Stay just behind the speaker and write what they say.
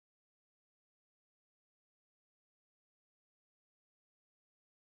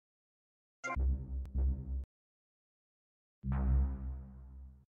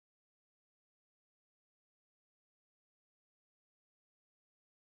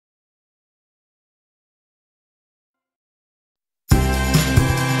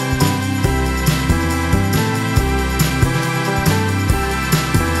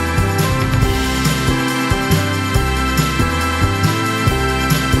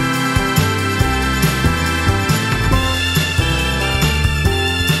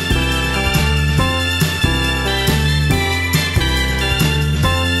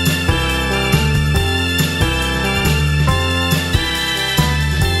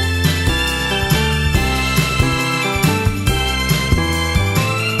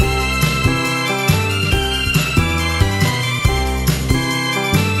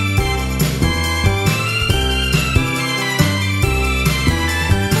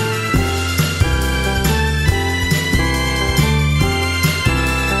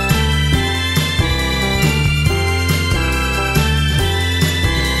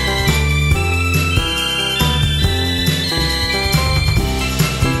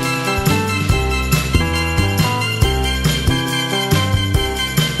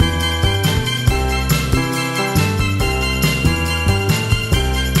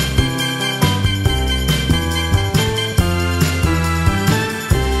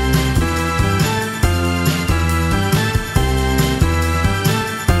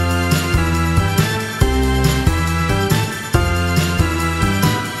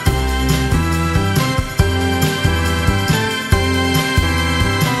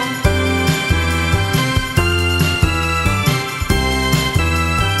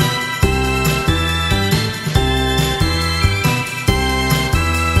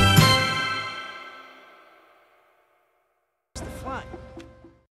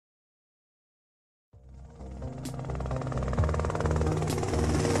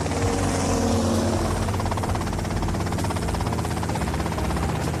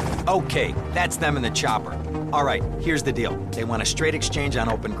Okay, that's them in the chopper. All right, here's the deal. They want a straight exchange on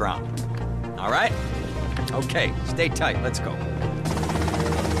open ground. All right? Okay, stay tight. Let's go.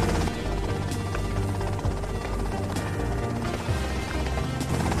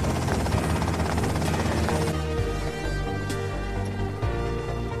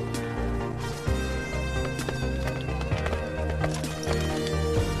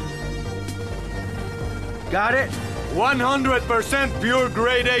 Got it? 100% pure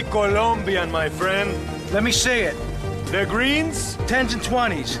grade A Colombian, my friend. Let me see it. The greens? 10s and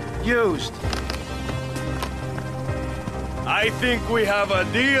 20s. Used. I think we have a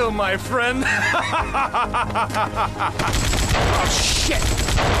deal, my friend. Oh, shit!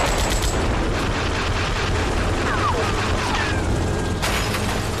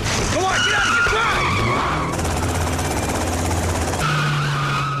 Come on, get out of here! Drive!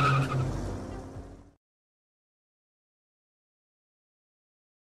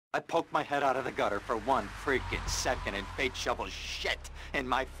 I poked my head out of the gutter for 1 freaking second and fate shovels shit in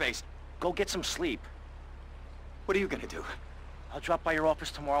my face. Go get some sleep. What are you gonna do? I'll drop by your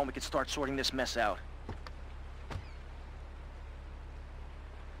office tomorrow and we can start sorting this mess out.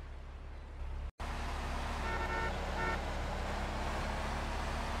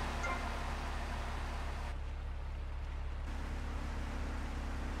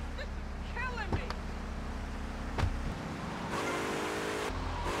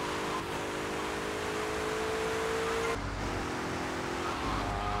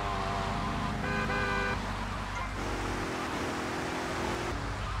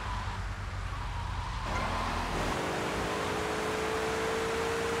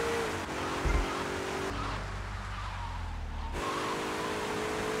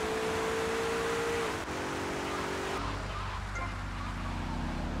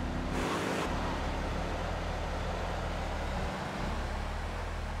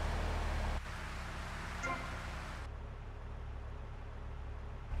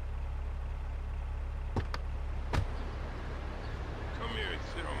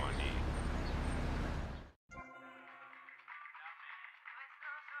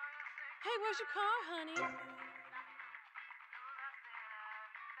 Hey, where's your car, honey?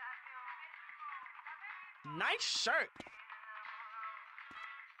 Nice shirt.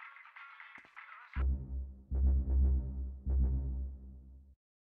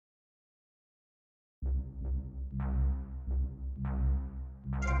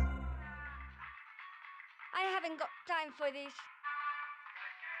 I haven't got time for this.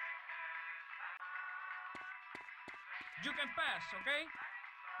 You can pass, okay?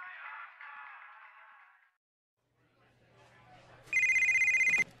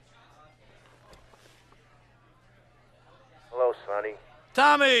 Hello, Sonny.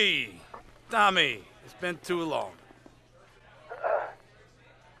 Tommy! Tommy, it's been too long.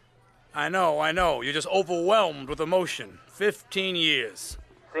 I know. You're just overwhelmed with emotion. 15 years.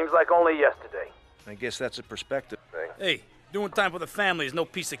 Seems like only yesterday. I guess that's a perspective thing. Hey, doing time for the family is no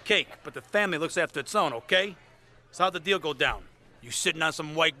piece of cake, but the family looks after its own, okay? So how'd the deal go down? You sitting on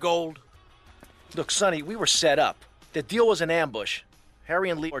some white gold? Look, Sonny, we were set up. The deal was an ambush. Harry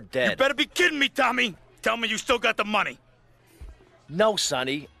and Lee are dead. You better be kidding me, Tommy! Tell me you still got the money. No,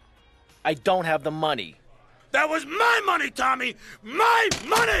 Sonny. I don't have the money. That was my money, Tommy! My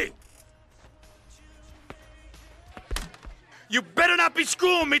money! You better not be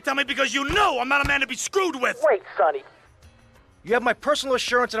screwing me, Tommy, because you know I'm not a man to be screwed with! Wait, Sonny. You have my personal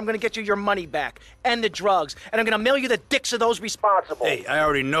assurance that I'm going to get you your money back, and the drugs, and I'm going to mail you the dicks of those responsible. Hey, I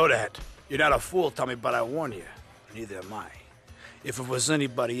already know that. You're not a fool, Tommy, but I warn you, neither am I. If it was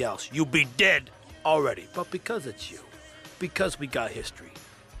anybody else, you'd be dead already. But because it's you, because we got history,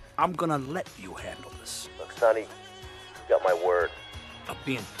 I'm gonna let you handle this. Look, Sonny, you got my word. I'll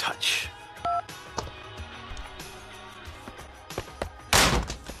be in touch.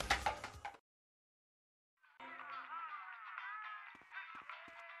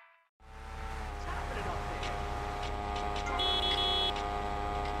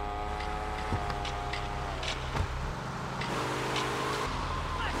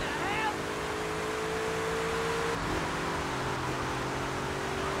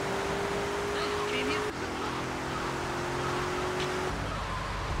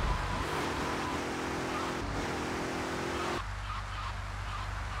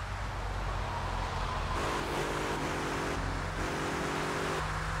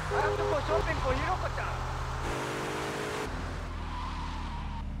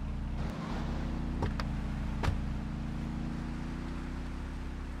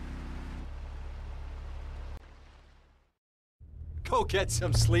 Go get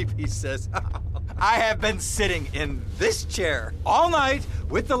some sleep, he says. I have been sitting in this chair all night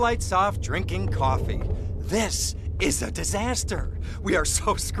with the lights off, drinking coffee. This is a disaster. We are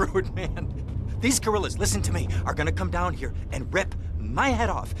so screwed, man. These gorillas, listen to me, are gonna come down here and rip my head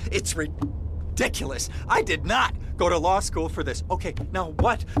off. It's ridiculous. I did not go to law school for this. Okay, now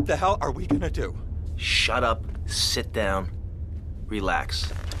what the hell are we gonna do? Shut up, sit down,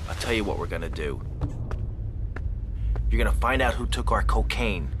 relax. I'll tell you what we're gonna do. You're gonna find out who took our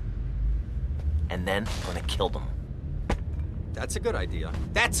cocaine, and then we're gonna kill them. That's a good idea.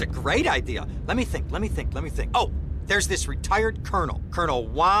 That's a great idea. Let me think. Oh, there's this retired colonel, Colonel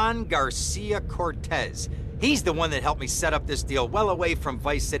Juan Garcia Cortez. He's the one that helped me set up this deal well away from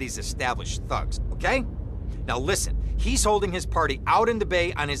Vice City's established thugs, okay? Now listen, he's holding his party out in the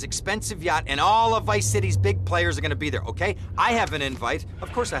bay on his expensive yacht, and all of Vice City's big players are gonna be there, okay? I have an invite.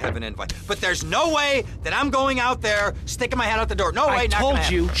 Of course I have an invite. But there's no way that I'm going out there, sticking my head out the door. No way, I not gonna told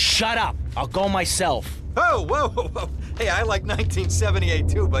happen. you, shut up. I'll go myself. Oh, whoa. Hey, I like 1978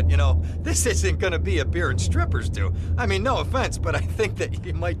 too, but you know, this isn't gonna be a beer and strippers do. I mean, no offense, but I think that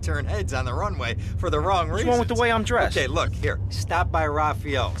you might turn heads on the runway for the wrong reasons. What's wrong with the way I'm dressed? Okay, look, here, stop by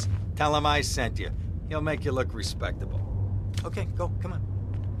Raphael's. Tell him I sent you. He'll make you look respectable. Okay, go, come on.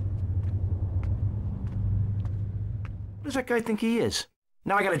 What does that guy think he is?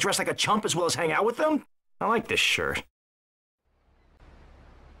 Now I gotta dress like a chump as well as hang out with them? I like this shirt.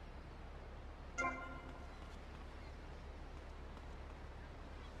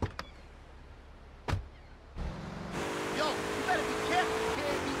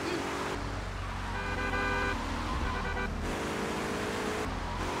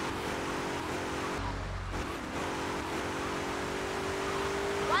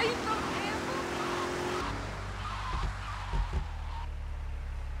 Why are you so handsome?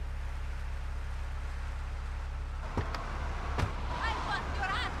 I bust your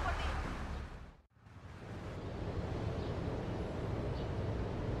ass for this.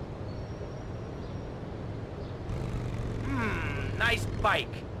 Nice bike.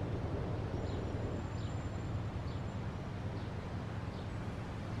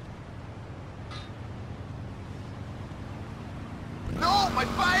 No, my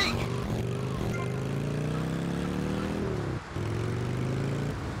bike!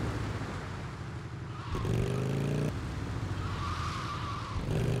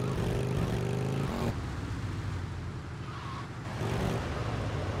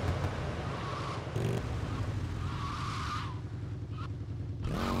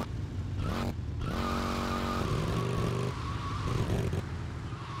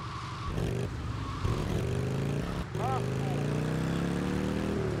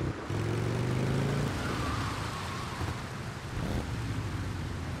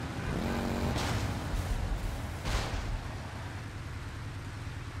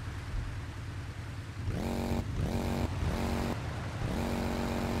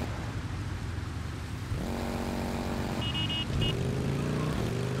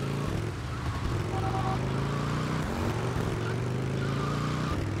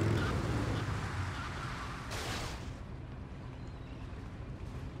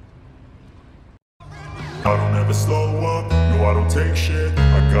 I don't ever slow up, no I don't take shit.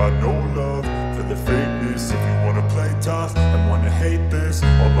 I got no love for the fakeness. If you wanna play tough and wanna hate this,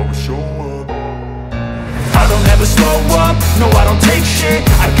 I'll always show up. I don't ever slow up, no I don't take shit.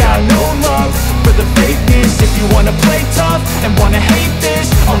 I got no love for the fakeness. If you wanna play tough and wanna hate this,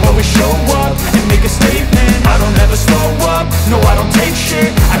 I'll always show up and make a statement. I don't ever slow up, no I don't take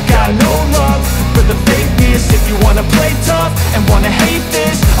shit. I got no love for the fakeness. If you wanna play tough and wanna hate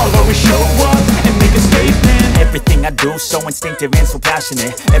this, I'll always show up and make a statement. Everything I do so instinctive and so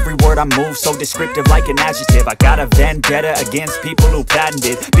passionate. Every word I move so descriptive like an adjective. I got a vendetta against people who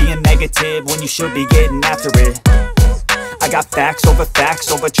patented being negative when you should be getting after it. I got facts over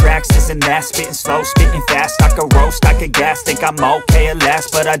tracks, this and that. Spitting slow, spitting fast. I could roast, I could gas. Think I'm okay at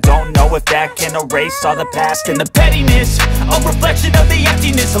last, but I don't know if that can erase all the past. And the pettiness, a reflection of the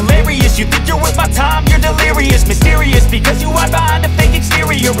emptiness. Hilarious, you think you're worth my time, you're delirious. Mysterious, because you hide behind a fake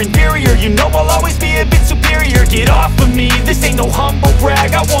exterior. Inferior, you know I'll always be a bit superior. Get off of me, this ain't no humble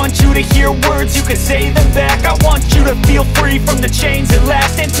brag. I want you to hear words, you can say them back. I want you to feel free from the chains at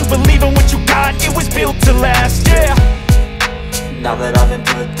last, and to believe in what you got, it was built to last, yeah. Now that I've been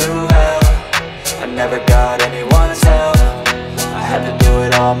put through hell, I never got anyone's help. I had to do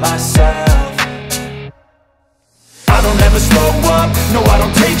it all myself. I don't ever slow up, no I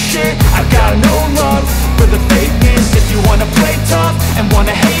don't take shit. I got no love for the fakeness. If you wanna play tough and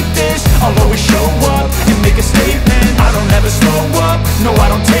wanna hate this, I'll always show up and make a statement. I don't ever slow up, no I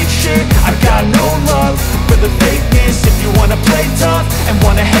don't take shit. I got no love for the fakeness. If you wanna play tough and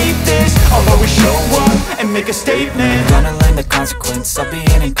wanna hate this, I'll always always show up and make a statement. Gonna learn the consequence of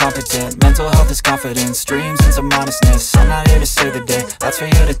being incompetent. Mental health is confidence, dreams and some honestness. I'm not here to save the day, that's for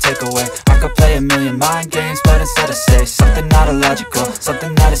you to take away. I could play a million mind games, but instead I say something not illogical,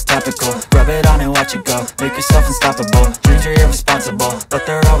 something that is topical. Rub it on and watch it go, make yourself unstoppable. Dreams are irresponsible, but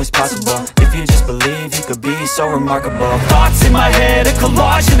they're always possible. If you just believe, you could be so remarkable. Thoughts in my head, a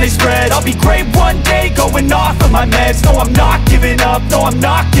collage and they spread. I'll be great one day, going off of my meds. No, I'm not giving up, no, I'm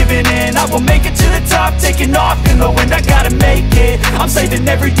not giving in. I will make it to the top, taking off in the wind. I gotta make it, I'm saving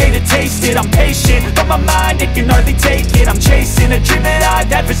every day to taste it. I'm patient, but my mind, it can hardly take it. I'm chasing a dream that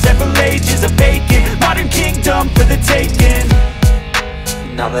I've had for several ages. A vacant, modern kingdom for the taking.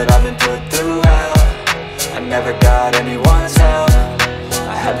 Now that I've been put through hell, I never got anyone's help.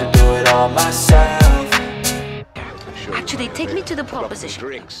 I had to do it all myself. Actually, take me to the pole position.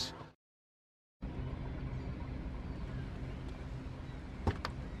 Drinks.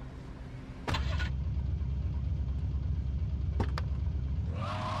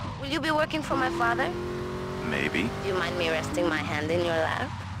 Will you be working for my father? Maybe. Do you mind me resting my hand in your lap?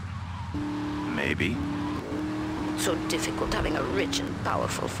 Maybe. So difficult having a rich and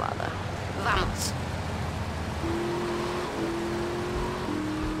powerful father. Vamos.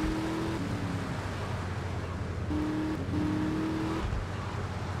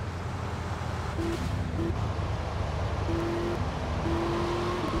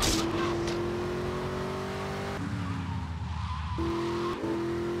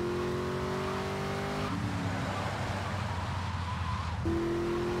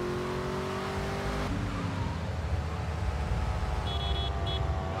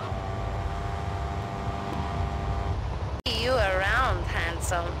 You around,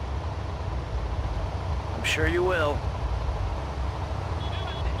 handsome. I'm sure you will.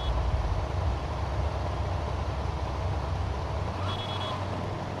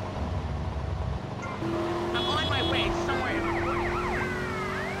 I'm on my way somewhere.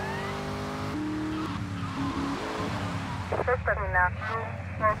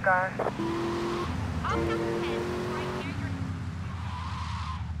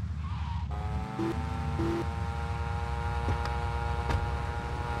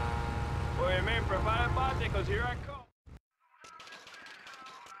 Oye, man, prepara el bate, cause here I come.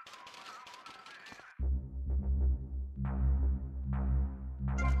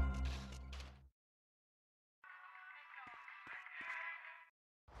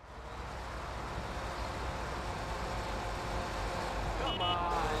 Come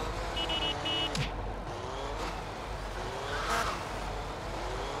on.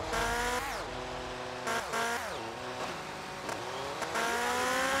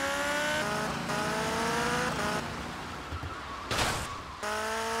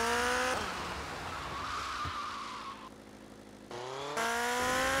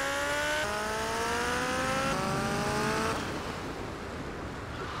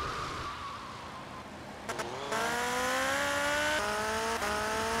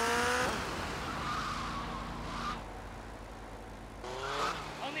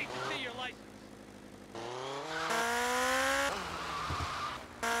 I'll need to see your license.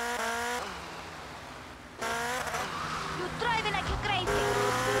 You driving like you crazy.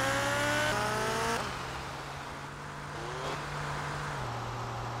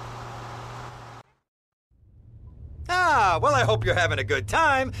 Ah, well, I hope you're having a good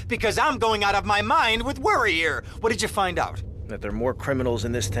time, because I'm going out of my mind with worry here. What did you find out? That there are more criminals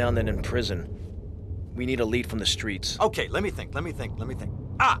in this town than in prison. We need a lead from the streets. Okay, let me think.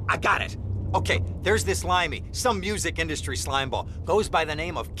 Ah, I got it. Okay, there's this limey, some music industry slimeball. Goes by the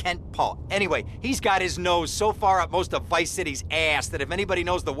name of Kent Paul. Anyway, he's got his nose so far up most of Vice City's ass that if anybody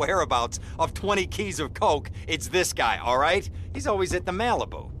knows the whereabouts of 20 keys of coke, it's this guy, all right? He's always at the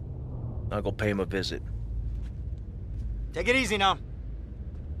Malibu. I'll go pay him a visit. Take it easy now.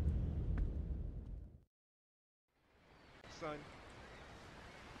 Son.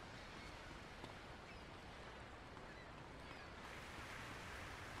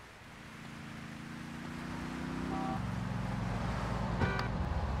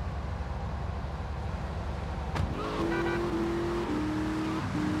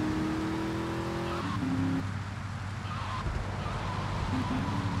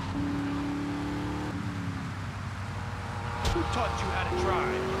 Who taught you how to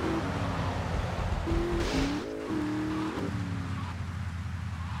drive?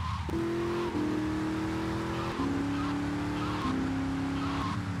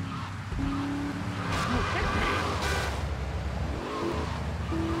 You hit me.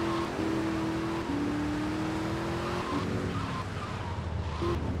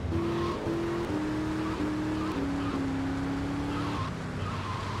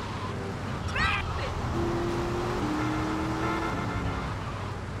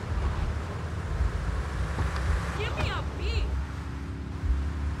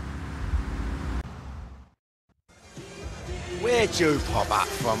 Where'd you pop up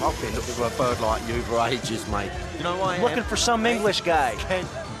from? I've been looking for a bird like you for ages, mate. You know why I am? Looking for some English guy. Kent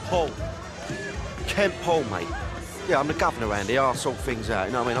Paul. Kent Paul, mate. Yeah, I'm the governor around here. I'll sort things out.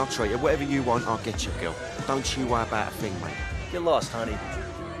 You know what I mean? I'll treat you. Whatever you want, I'll get you, girl. Don't you worry about a thing, mate. Get lost, honey.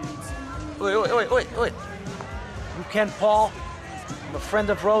 Wait. You Ken Paul? I'm a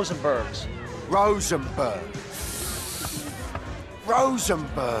friend of Rosenberg's. Rosenberg.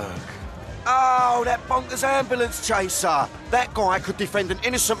 Oh, that bonkers ambulance chaser. That guy could defend an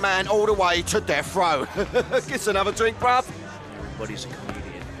innocent man all the way to death row. Get another drink, bruv. Everybody's a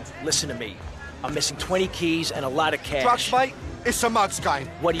comedian. Listen to me. I'm missing 20 keys and a lot of cash. Drugs, mate? It's a mug's game.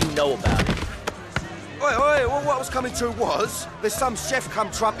 What do you know about it? Wait, well, what I was coming to was, there's some chef-cum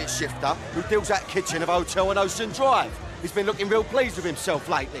trumpet shifter who deals at kitchen of a hotel on Ocean Drive. He's been looking real pleased with himself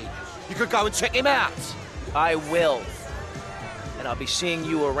lately. You could go and check him out. I will. And I'll be seeing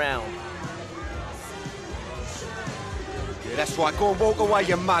you around. Yeah, that's right. Go and walk away,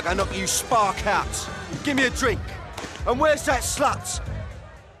 you mug. I knock you spark out. Give me a drink. And where's that slut?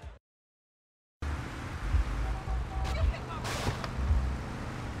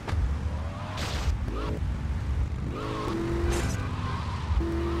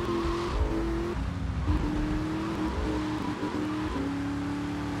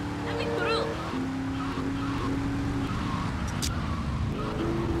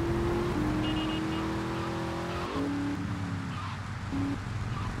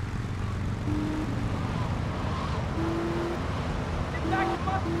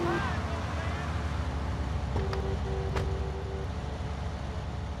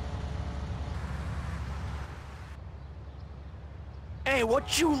 Hey,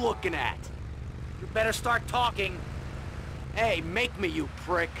 what you looking at? You better start talking. Hey, make me, you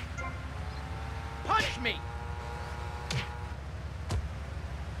prick. Punch me!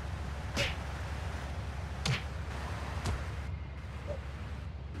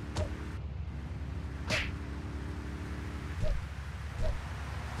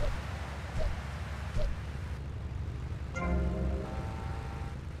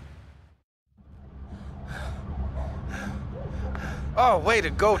 Oh, way to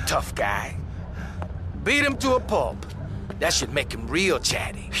go, tough guy. Beat him to a pulp. That should make him real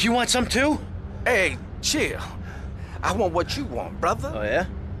chatty. You want some too? Hey, chill. I want what you want, brother. Oh, yeah?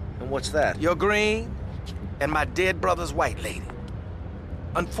 And what's that? Your green and my dead brother's white lady.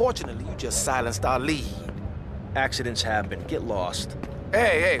 Unfortunately, you just silenced our lead. Accidents happen. Get lost.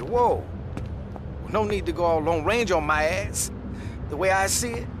 Hey, whoa. No need to go all Lone Ranger on my ass. The way I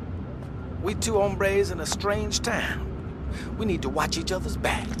see it, we two hombres in a strange town. We need to watch each other's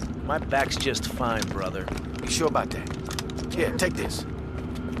back. My back's just fine, brother. You sure about that? Here, take this.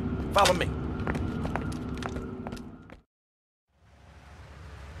 Follow me.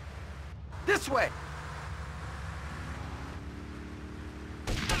 This way!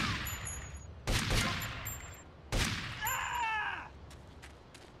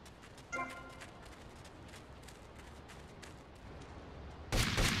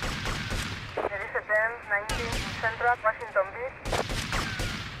 Central, Washington Beach.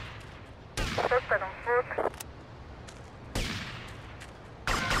 Suspect on foot.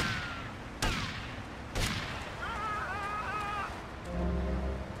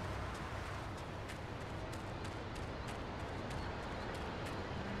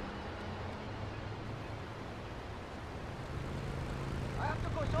 I have to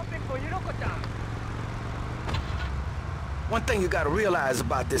go shopping for Yuroko-chan. One thing you gotta realize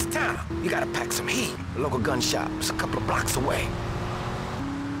about this town, you gotta pack some heat. The local gun shop is a couple of blocks away.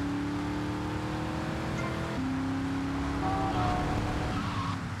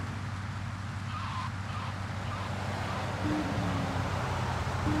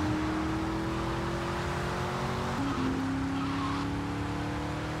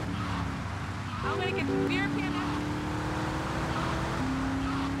 I'm gonna get the beer can.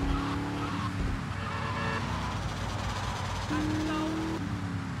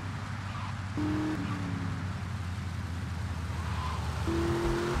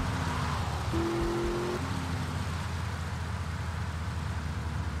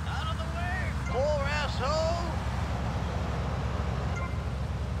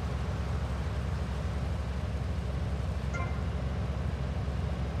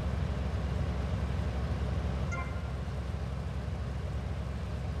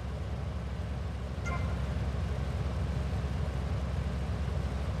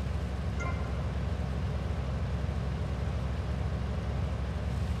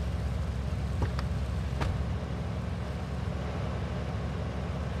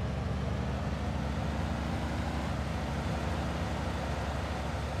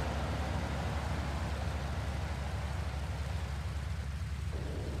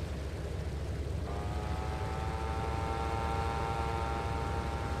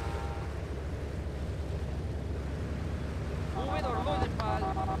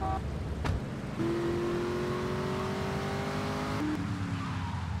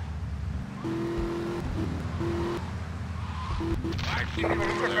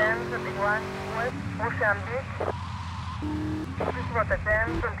 1021 West Ocean Beach. Please route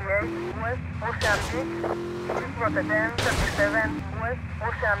 1028 West Ocean Beach. Please route 1037 West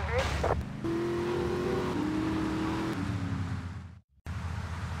Ocean Beach.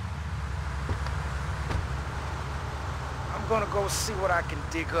 I'm gonna go see what I can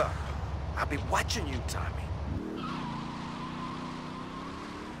dig up. I'll be watching you, Tommy.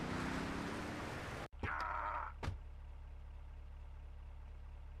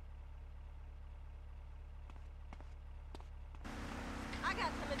 I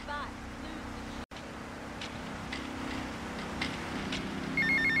got some advice.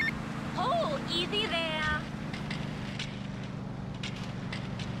 Oh, easy there.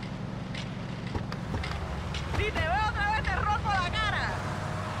 Si te veo otra vez te rompo la cara.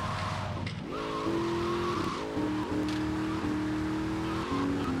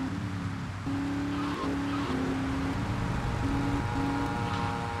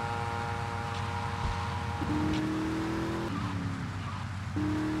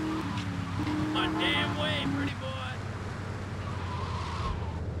 My damn way, pretty boy.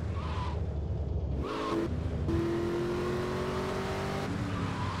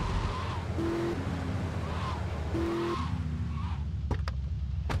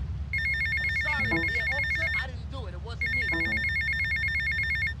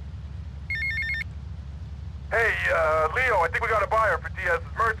 Hey, Leo, I think we got a buyer for Diaz's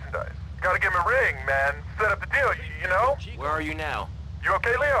merchandise. Gotta give him a ring, man. Set up the deal, you know? Where are you now? You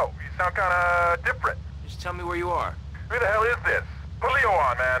okay, Leo? You sound kinda different. Just tell me where you are. Who the hell is this? Put Leo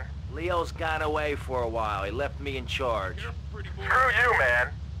on, man. Leo's gone away for a while. He left me in charge. Screw you,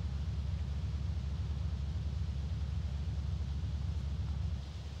 man.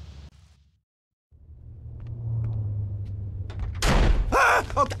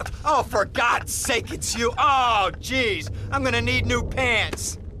 Oh, for God's sake, it's you. Oh, jeez. I'm gonna need new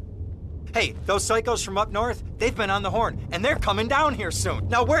pants. Hey, those psychos from up north, they've been on the horn, and they're coming down here soon.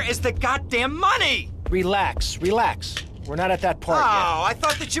 Now, where is the goddamn money? Relax, relax. We're not at that part yet. Oh, I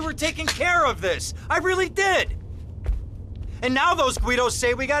thought that you were taking care of this. I really did. And now those Guidos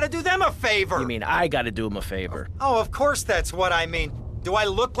say we gotta do them a favor. You mean I gotta do him a favor? Oh, of course that's what I mean. Do I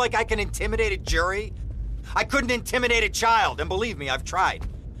look like I can intimidate a jury? I couldn't intimidate a child, and believe me, I've tried.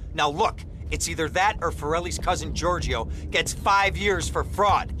 Now look, it's either that or Forelli's cousin Giorgio gets 5 years for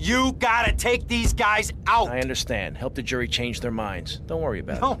fraud. You gotta take these guys out. I understand. Help the jury change their minds. Don't worry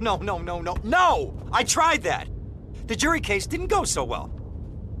about it. No! I tried that. The jury case didn't go so well.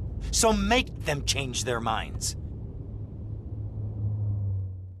 So make them change their minds.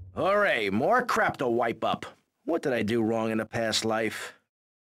 All right, more crap to wipe up. What did I do wrong in a past life?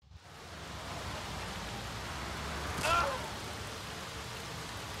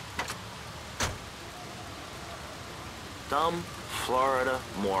 Dumb Florida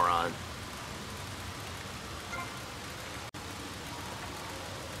moron.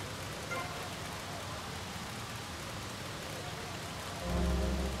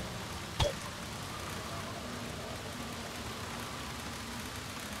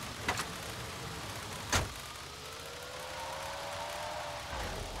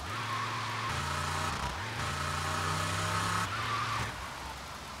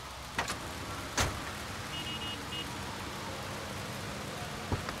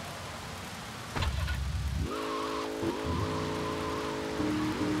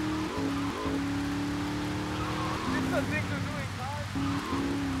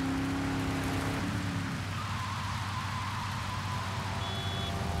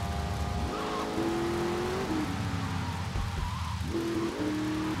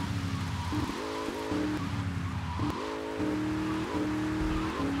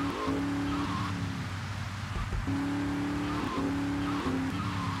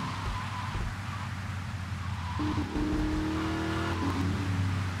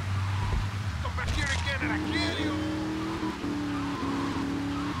 Come back here again and I kill you.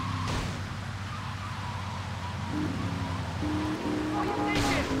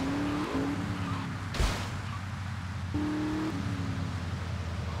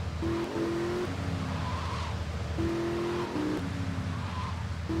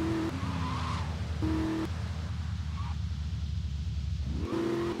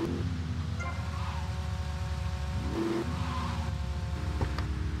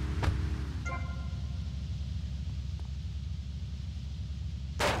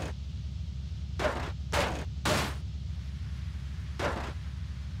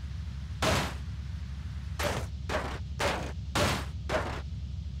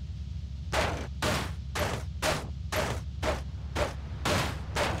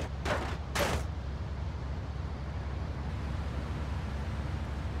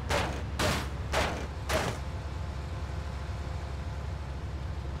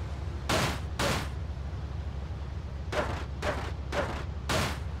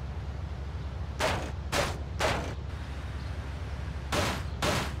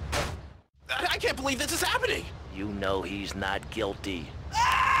 can't believe this is happening! You know he's not guilty.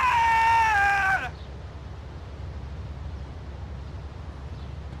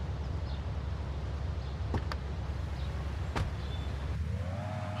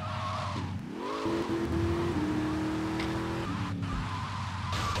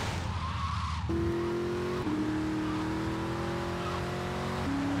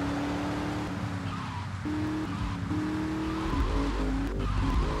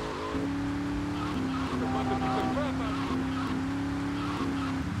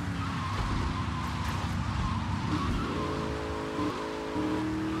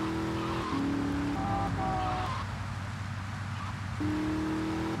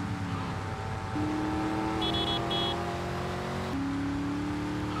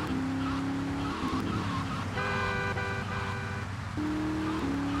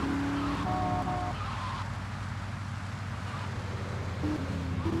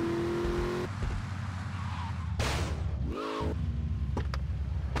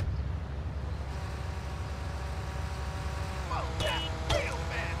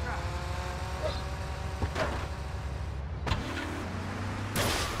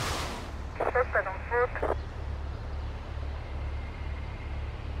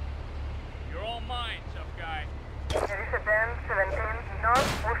 You're all mine, tough guy.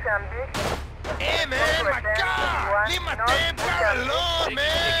 Hey, man, my car! Leave my damn car alone,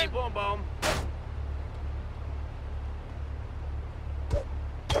 man! Boom, boom.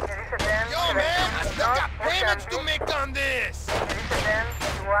 Yo, man, I still got payments to make on this!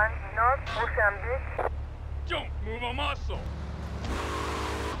 Don't move a muscle.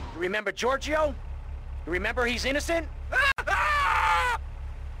 You remember Giorgio? You remember he's innocent?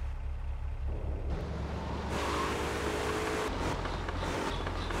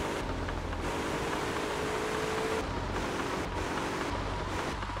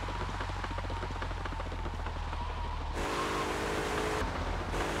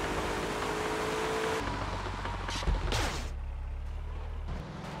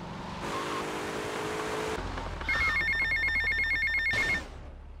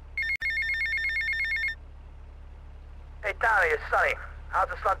 Hey, Tommy, it's Sunny. How's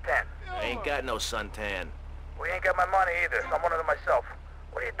the suntan? I ain't got no suntan. We ain't got my money either, so I'm one of them myself.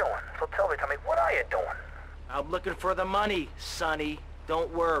 What are you doing? So tell me, Tommy, what are you doing? I'm looking for the money, Sonny.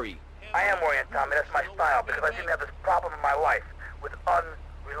 Don't worry. I am worrying, Tommy. That's my style, because I seem to have this problem in my life with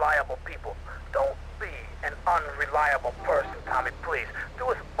unreliable people. Don't be an unreliable person, Tommy, please. Do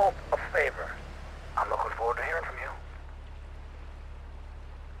us both a favor. I'm looking forward to hearing from you.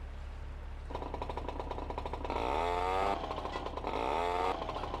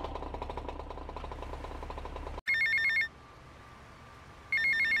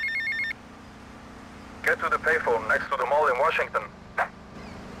 Get to the payphone next to the mall in Washington.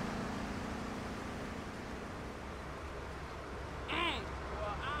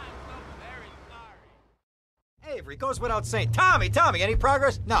 Avery, goes without saying. Tommy, any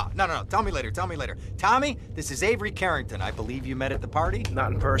progress? No. Tell me later. Tommy, this is Avery Carrington. I believe you met at the party?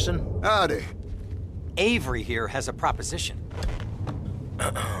 Not in person. Howdy. Avery here has a proposition.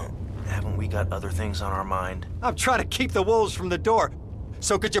 Haven't we got other things on our mind? I'm trying to keep the wolves from the door.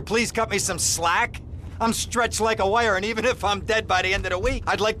 So could you please cut me some slack? I'm stretched like a wire, and even if I'm dead by the end of the week,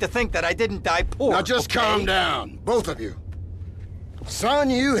 I'd like to think that I didn't die poor. Now just calm down, both of you. Son,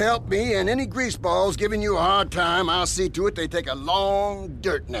 you help me, and any greaseballs giving you a hard time, I'll see to it they take a long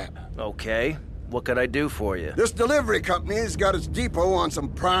dirt nap. Okay. What could I do for you? This delivery company's got its depot on some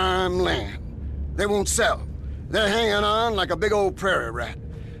prime land. They won't sell. They're hanging on like a big old prairie rat.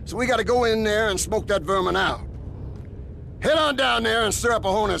 So we gotta go in there and smoke that vermin out. Head on down there and stir up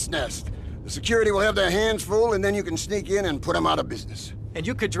a hornet's nest. The security will have their hands full, and then you can sneak in and put them out of business. And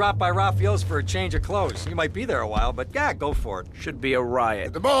you could drop by Raphael's for a change of clothes. You might be there a while, but yeah, go for it. Should be a riot.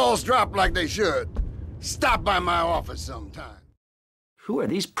 If the balls drop like they should, stop by my office sometime. Who are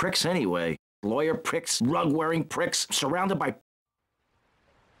these pricks anyway? Lawyer pricks, rug-wearing pricks, surrounded by...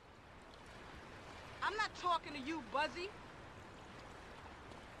 I'm not talking to you, Buzzy.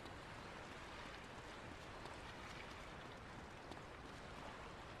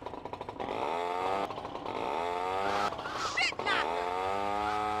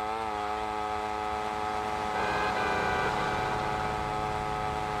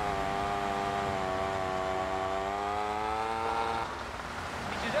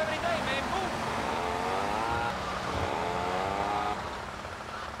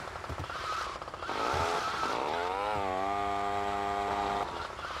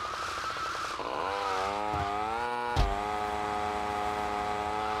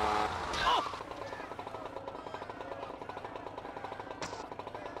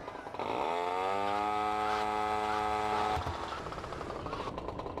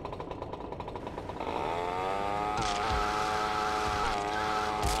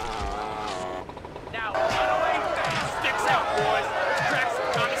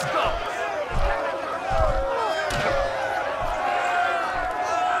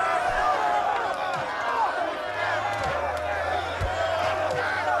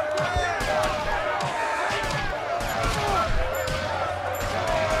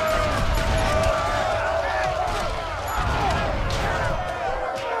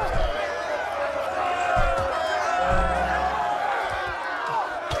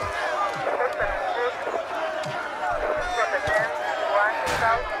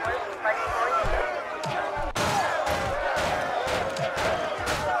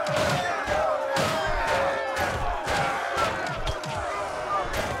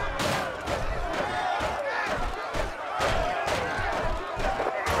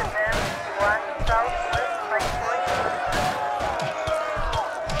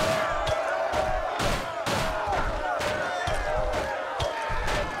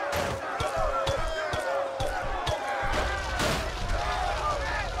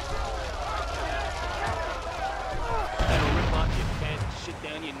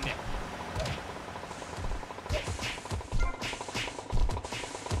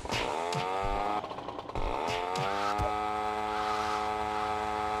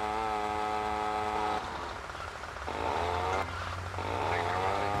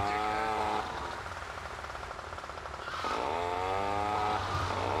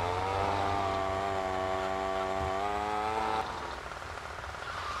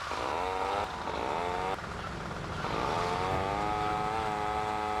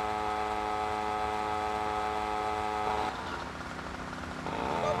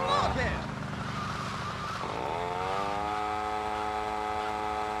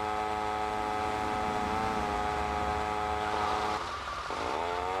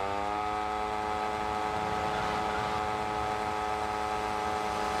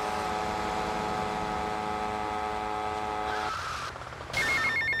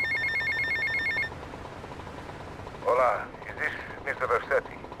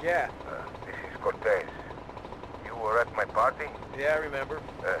 Yeah. This is Cortez. You were at my party? Yeah, I remember.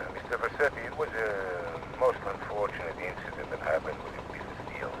 Mr. Vercetti, it was a most unfortunate incident that happened with your business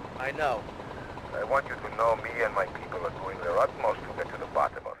deal. I know. I want you to know me and my people are doing their utmost to get to the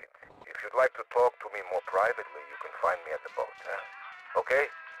bottom of it. If you'd like to talk to me more privately, you can find me at the boat, huh? Okay?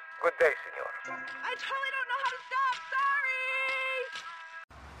 Good day, senor. I totally don't know how to stop. Sorry!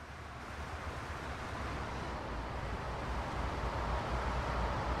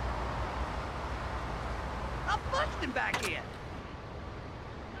 I'm busting back here.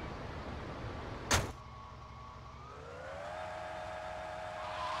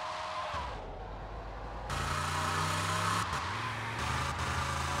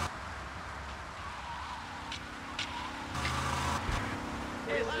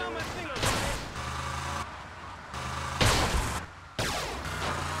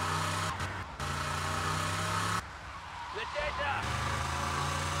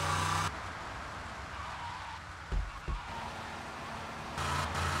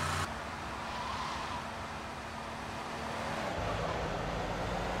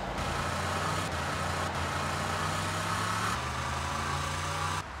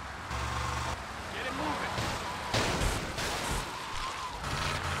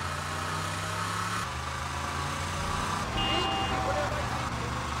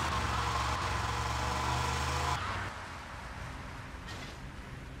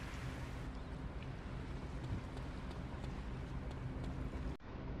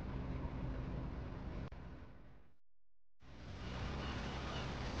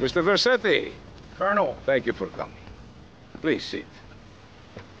 Mr. Vercetti. Colonel. Thank you for coming. Please sit.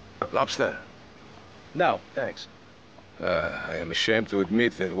 Lobster? No, thanks. I am ashamed to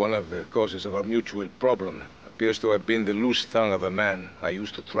admit that one of the causes of our mutual problem appears to have been the loose tongue of a man I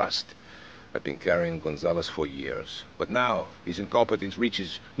used to trust. I've been carrying Gonzalez for years, but now his incompetence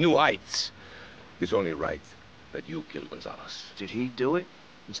reaches new heights. It's only right that you kill Gonzalez. Did he do it?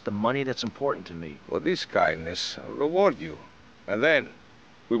 It's the money that's important to me. For this kindness, I'll reward you. And then,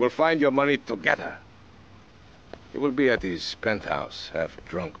 we will find your money together. He will be at his penthouse, half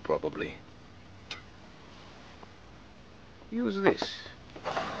drunk probably. Use this.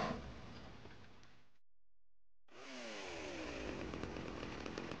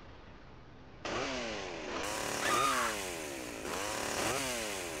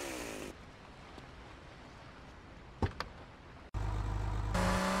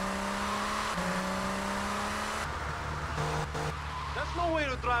 That's no way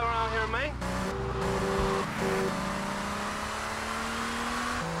to drive around here, man.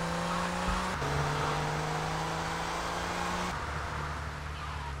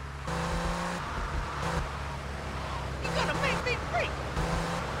 You're gonna make me freak!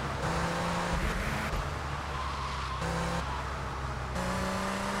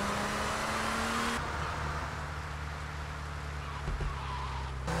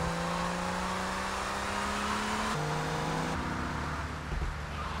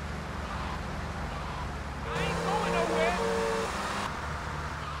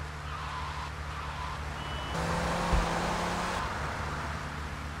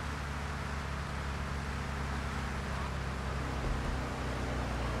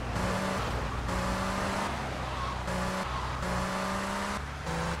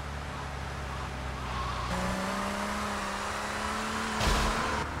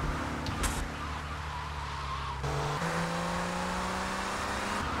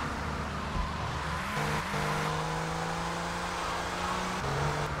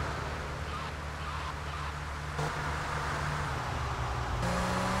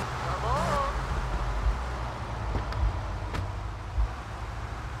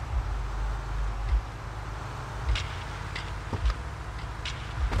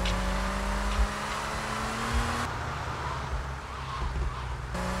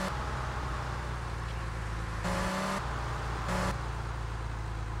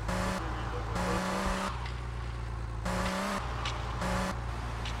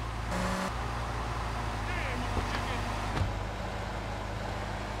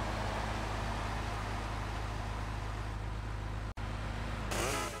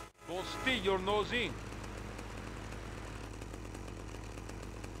 Don't stick your nose in.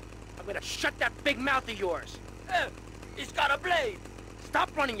 I'm gonna shut that big mouth of yours. He's got a blade.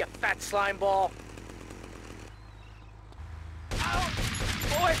 Stop running, you fat slime ball. Out!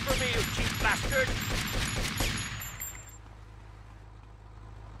 Away from me, you cheap bastard!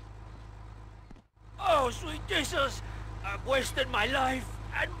 Oh, sweet Jesus! I've wasted my life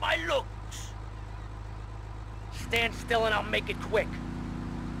and my looks. Stand still and I'll make it quick.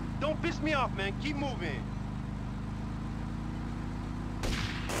 Don't piss me off, man. Keep moving.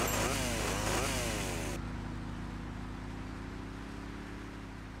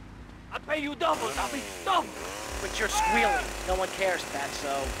 pay you double, Tommy, double. But you're squealing. No one cares,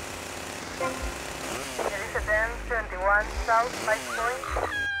 Fatso. There is a 1021 South 5 Point.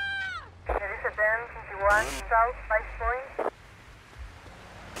 There is a 1021 South 5 Point.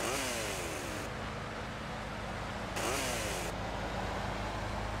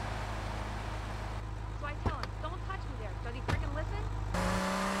 So I tell him, don't touch me there. Does he freaking listen?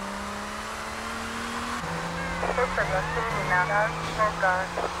 Observación nada, Rockstar.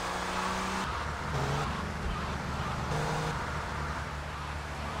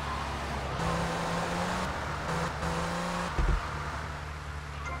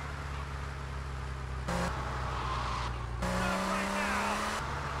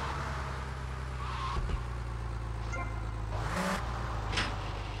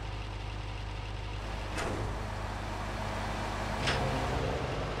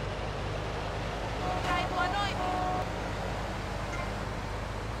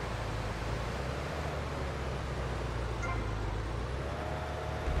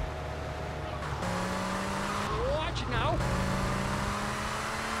 Watch now.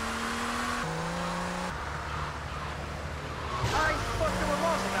 I thought there were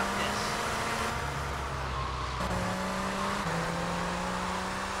laws about this.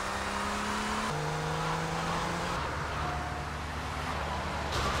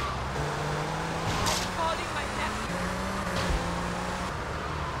 Calling my nephew.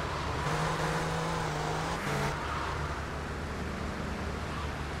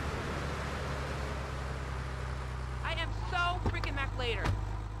 I am so freaking back later.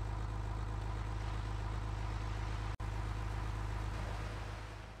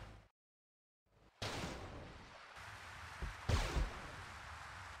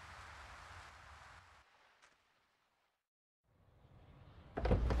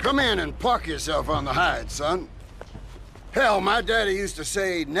 Come in and park yourself on the hide, son. Hell, my daddy used to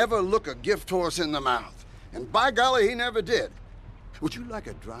say, never look a gift horse in the mouth. And by golly, he never did. Would you like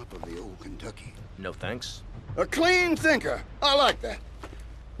a drop of the old Kentucky? No thanks. A clean thinker. I like that.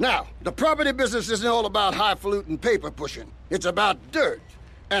 Now, the property business isn't all about highfalutin paper pushing. It's about dirt,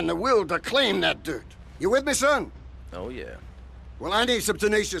 and the will to claim that dirt. You with me, son? Oh, yeah. Well, I need some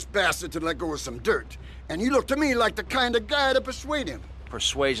tenacious bastard to let go of some dirt. And you look to me like the kind of guy to persuade him.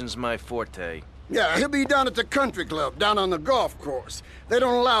 Persuasion's my forte. Yeah, he'll be down at the country club, down on the golf course. They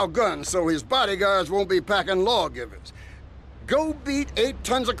don't allow guns, so his bodyguards won't be packing lawgivers. Go beat 8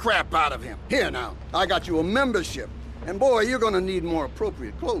 tons of crap out of him. Here now, I got you a membership. And boy, you're gonna need more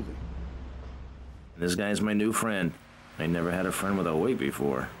appropriate clothing. This guy's my new friend. I never had a friend with a weight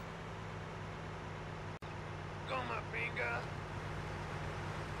before.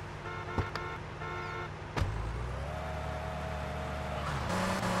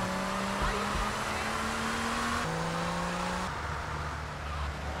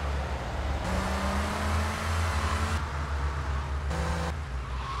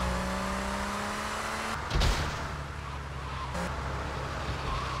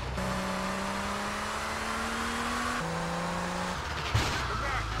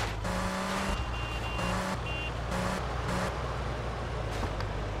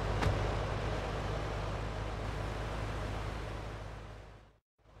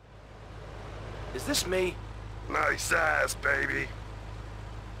 Is this me? Nice ass, baby.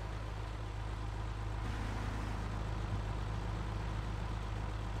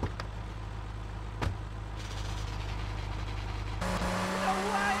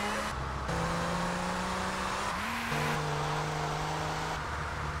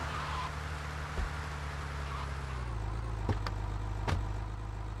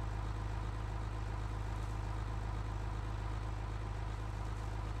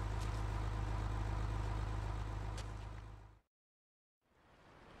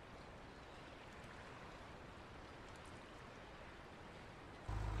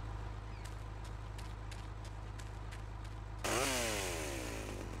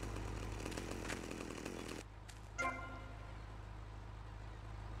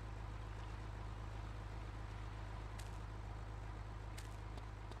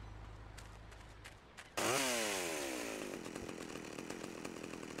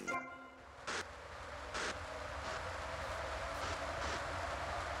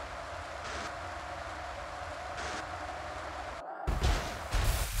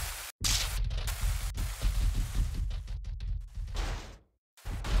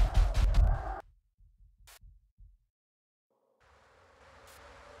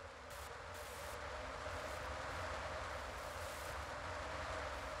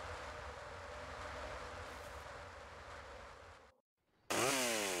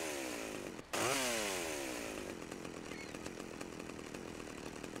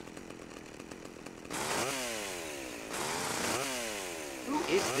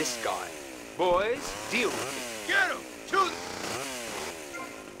 is this guy? Boys, deal with it. Get him! Shoot him!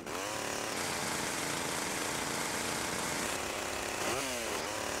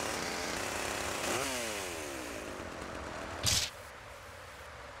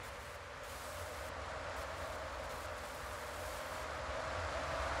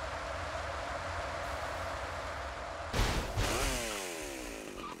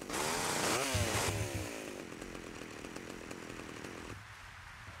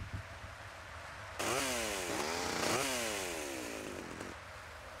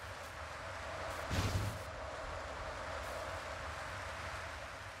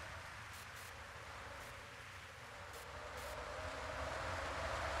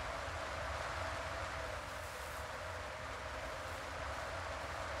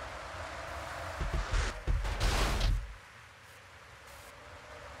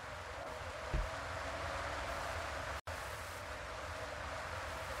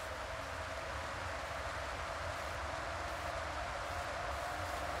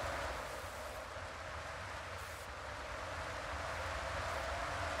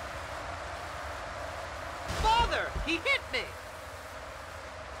 Father, he hit me!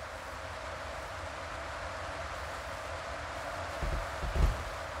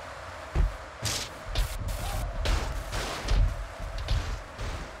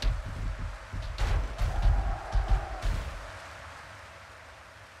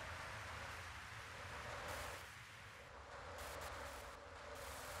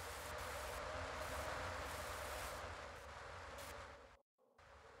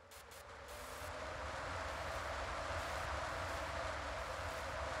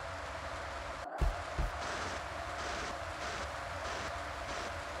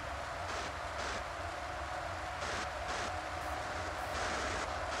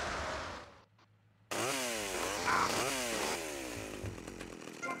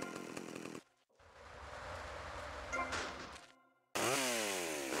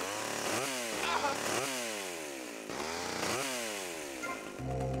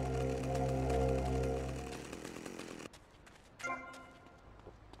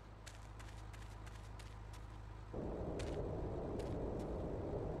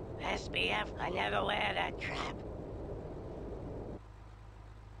 SBF, I never wear that crap.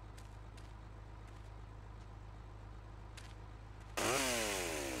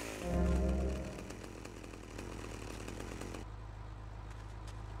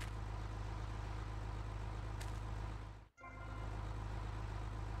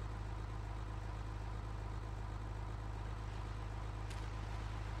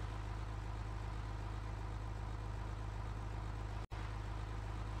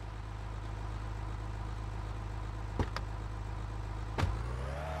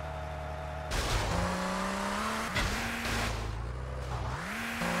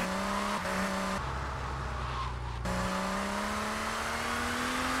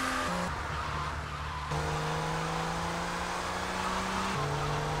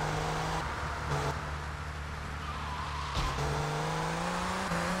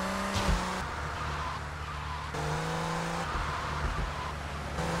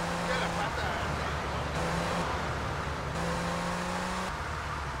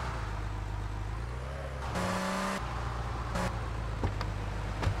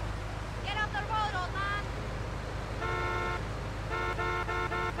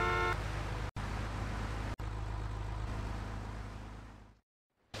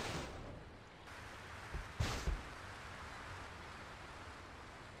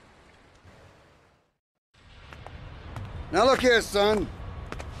 Now look here, son.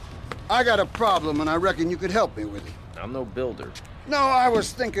 I got a problem, and I reckon you could help me with it. I'm no builder. No, I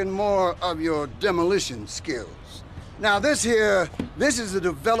was thinking more of your demolition skills. Now this is the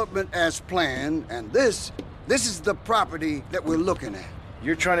development as planned, and this is the property that we're looking at.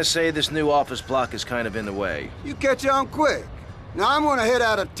 You're trying to say this new office block is kind of in the way? You catch on quick. Now I'm gonna head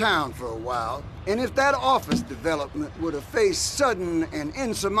out of town for a while, and if that office development were to face sudden and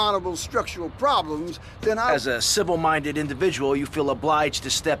insurmountable structural problems, then As a civil-minded individual, you feel obliged to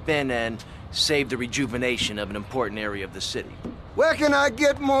step in and save the rejuvenation of an important area of the city. Where can I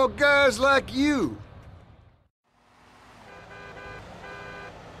get more guys like you?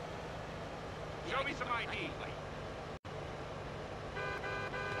 Show me some ID.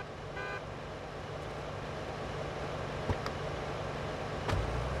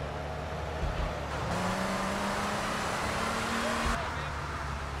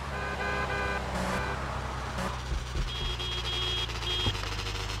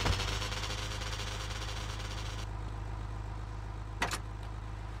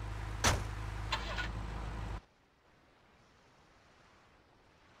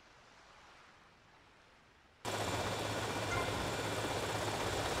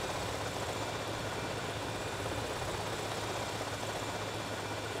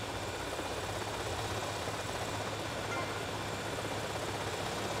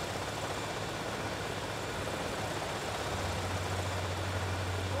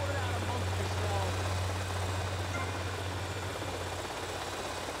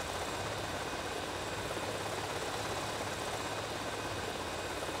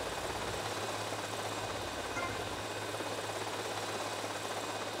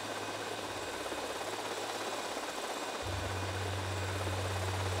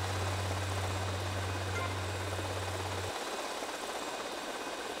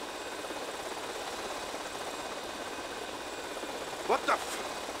 What the f...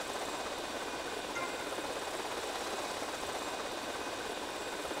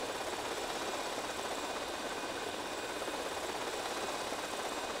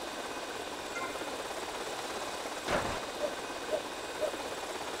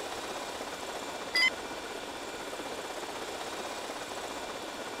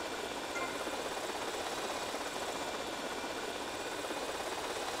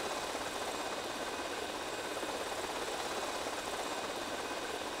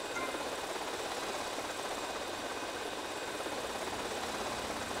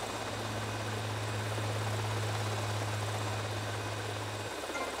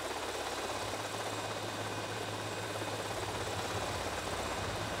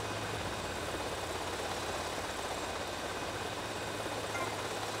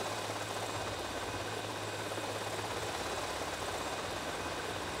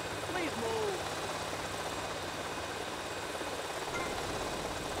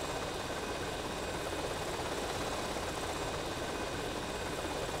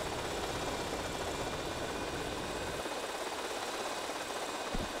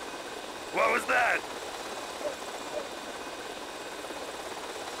 What was that?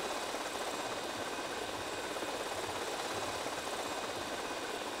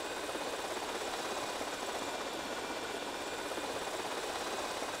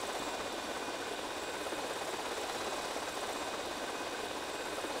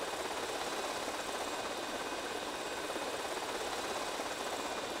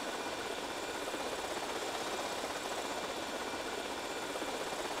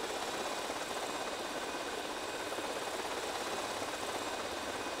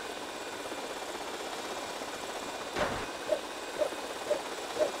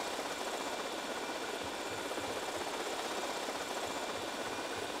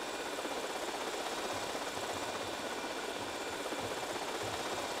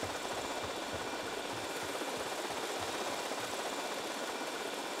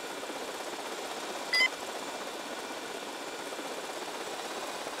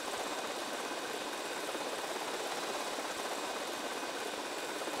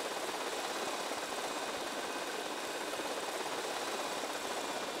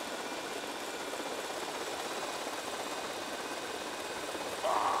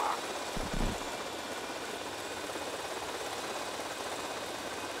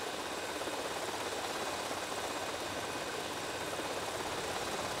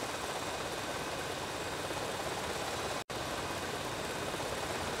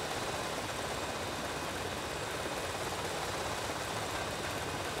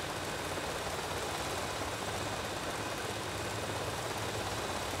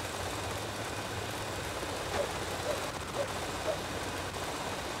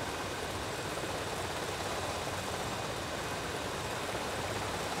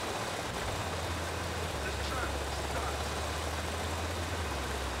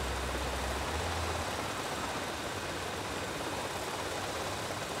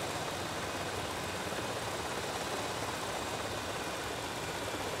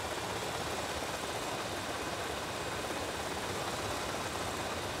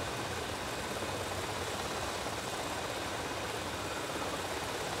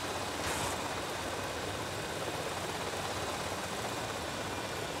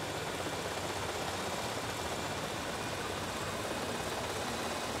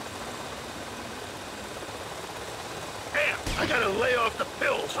 I gotta lay off the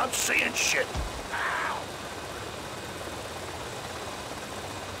pills. I'm seeing shit.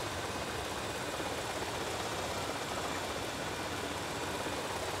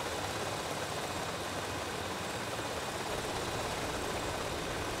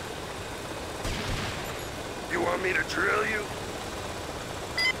 You want me to drill you?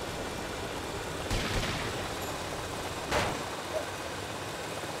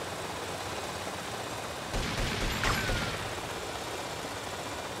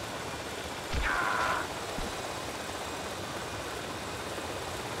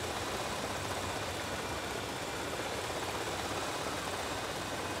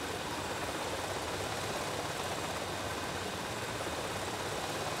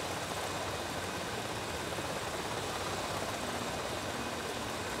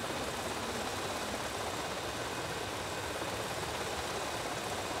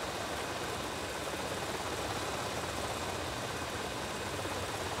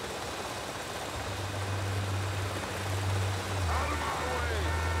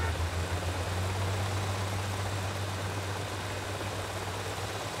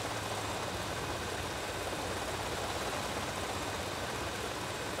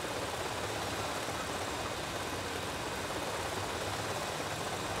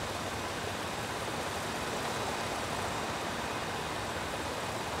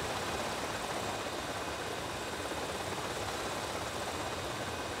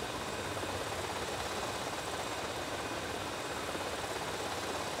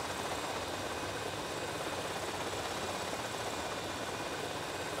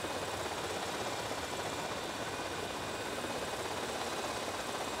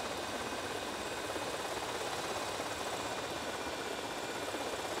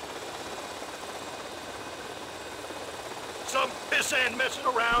 sand messing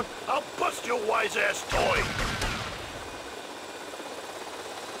around, I'll bust your wise-ass toy!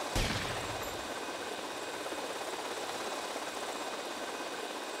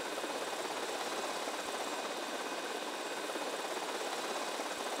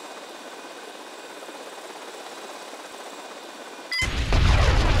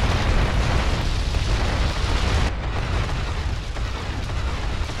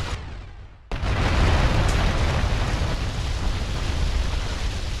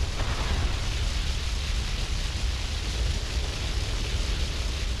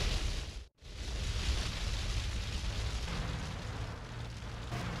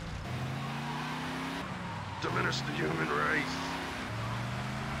 Diminish the human race.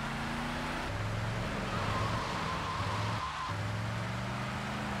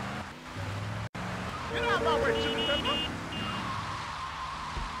 Get out of my way, Jimmy Pepper!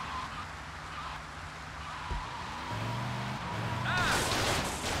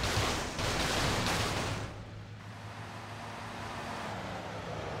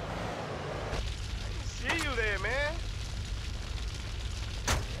 See you there, man.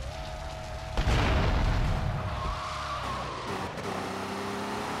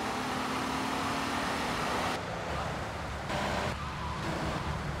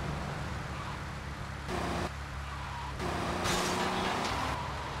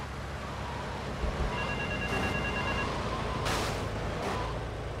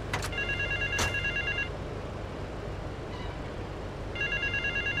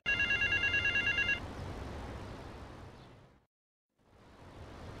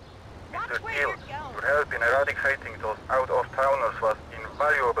 Your help in eradicating those out-of-towners was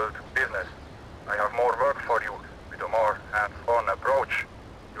invaluable to business. I have more work for you with a more hands-on approach.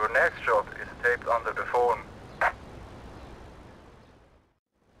 Your next job is taped under the phone.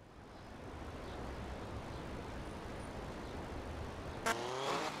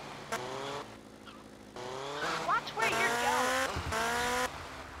 Watch where you're going.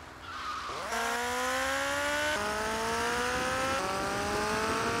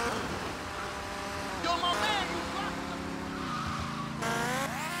 Yo, my man, you got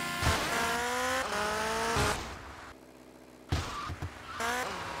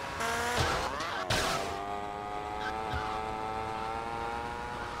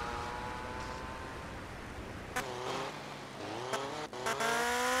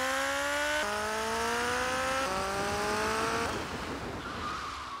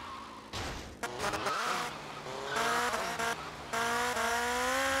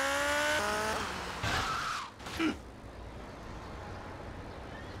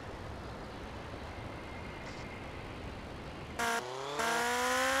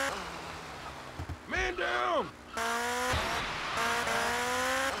Man down!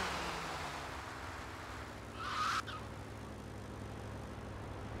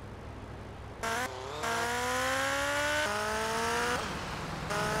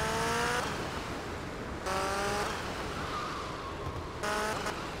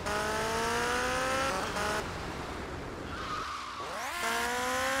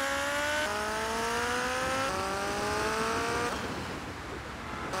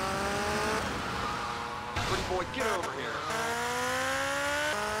 Pretty boy, get over here.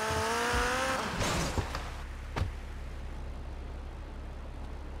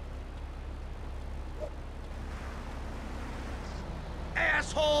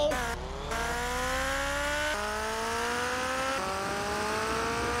 Asshole!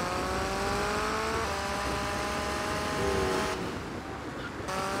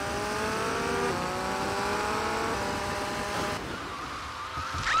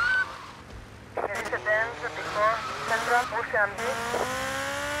 Mercedes-Benz before Central Ocean Beach.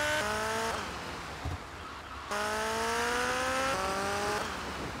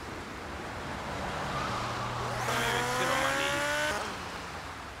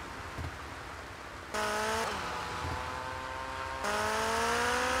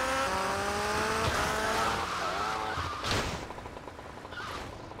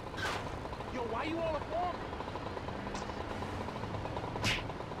 Yo, why you all upon me?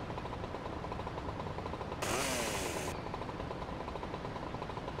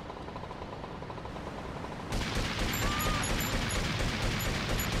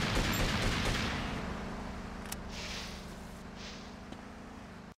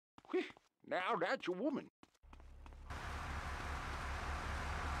 Now that's your woman.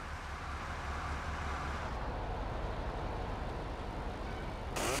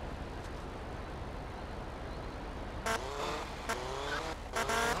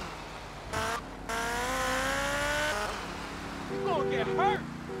 You're gonna get hurt.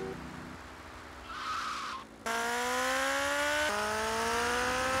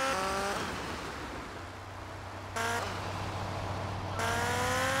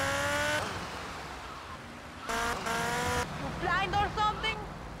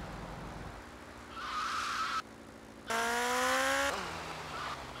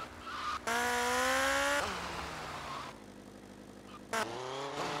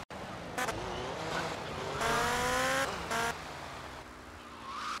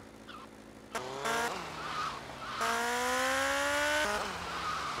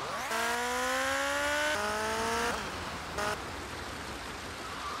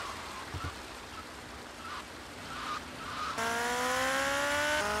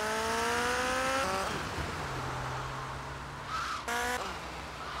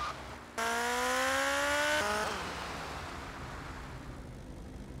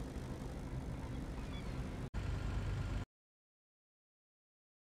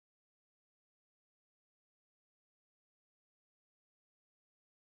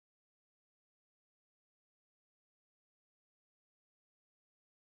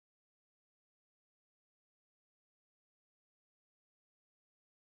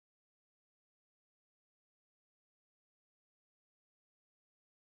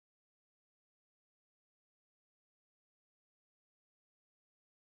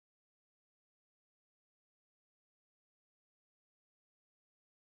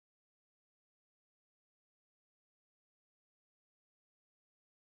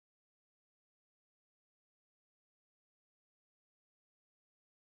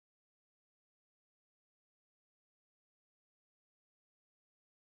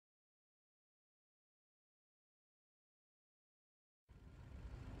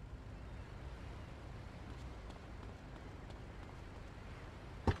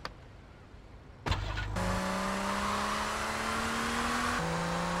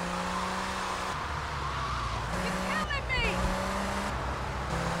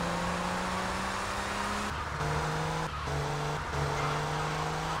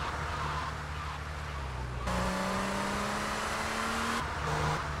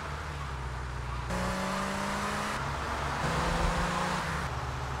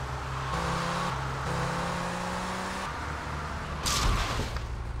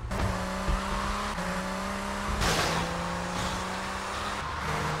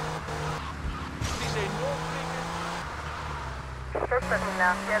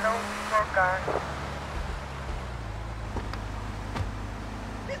 Pasadena, yellow, 4 car.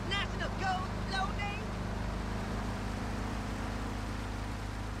 This national code slow name.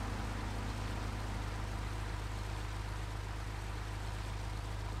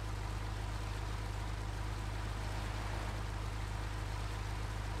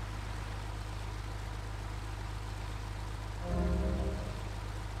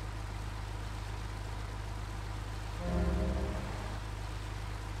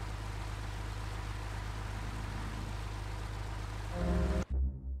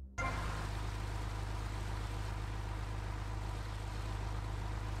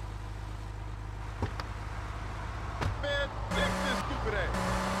 Man, fix this stupid ass.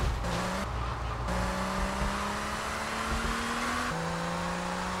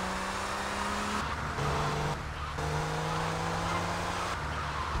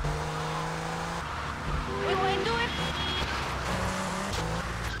 We go and do it.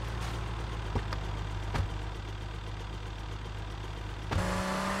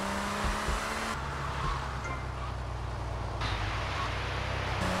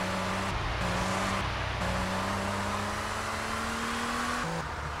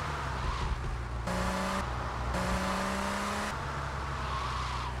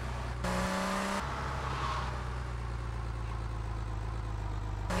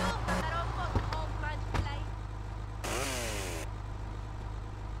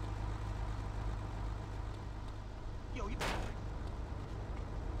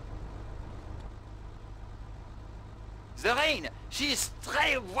 The rain, she is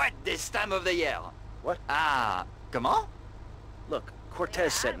très wet this time of the year. What? Ah, comment? Look,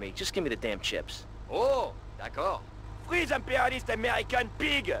 Cortez sent me. Just give me the damn chips. Oh, d'accord. Free the imperialist American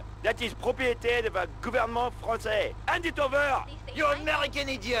pig that is propriété of the gouvernement français. Hand it over! You American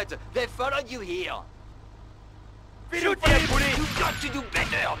idiot! They followed you here. Shoot him! You've got to do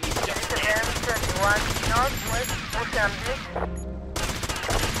better, Mr. Pasadena, 31, northwest, Mozambique.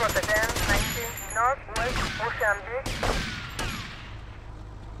 Pasadena, 19, northwest, Mozambique.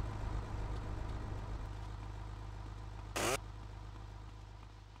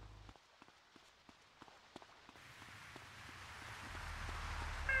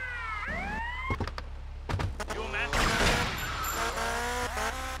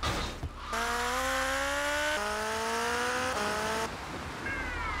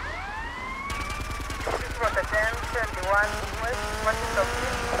 Pasadena, 31, west, Washington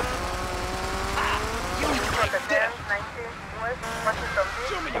Beach. Pasadena, 19, west, Washington Beach.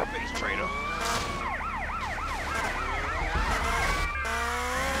 Show me your face, traitor.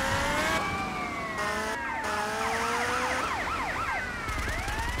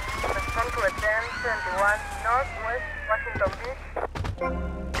 Respond to a 1071 northwest Washington Beach.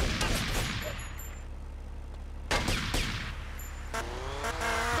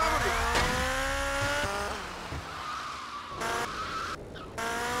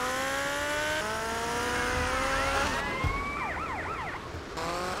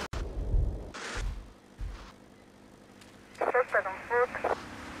 Suspect on foot.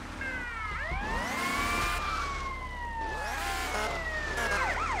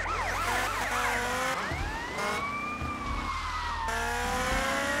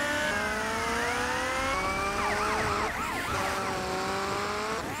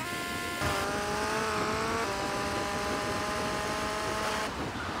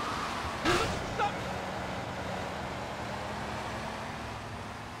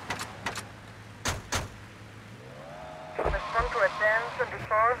 Respond to a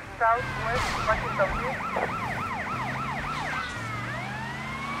 1024 southwest Washington Beach.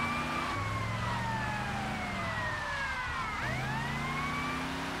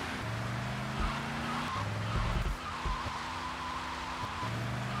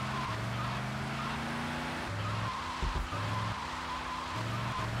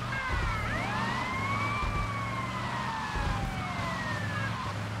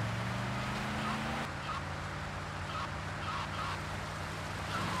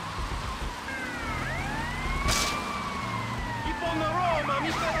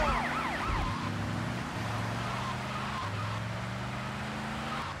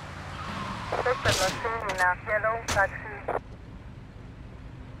 Suspect was seen in a yellow taxi.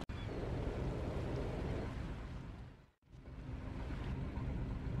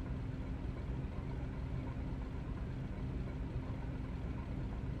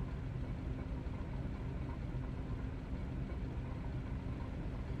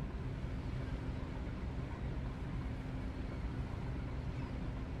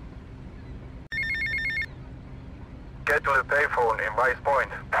 Get to the payphone in Vice Point.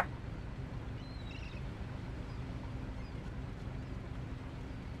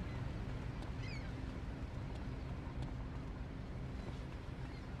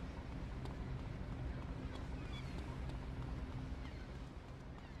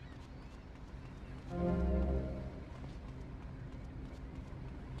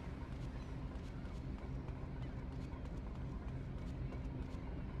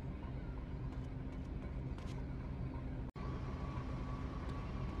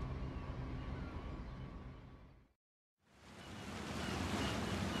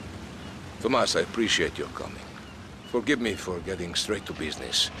 Tomas, I appreciate your coming. Forgive me for getting straight to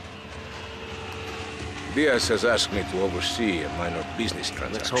business. Diaz has asked me to oversee a minor business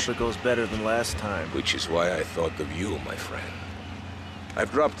transaction. Let's hope it goes better than last time. Which is why I thought of you, my friend.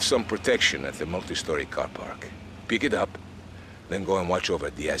 I've dropped some protection at the multi-story car park. Pick it up, then go and watch over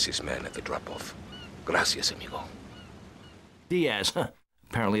Diaz's men at the drop-off. Gracias, amigo. Diaz, huh?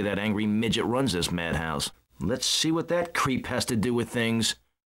 Apparently that angry midget runs this madhouse. Let's see what that creep has to do with things.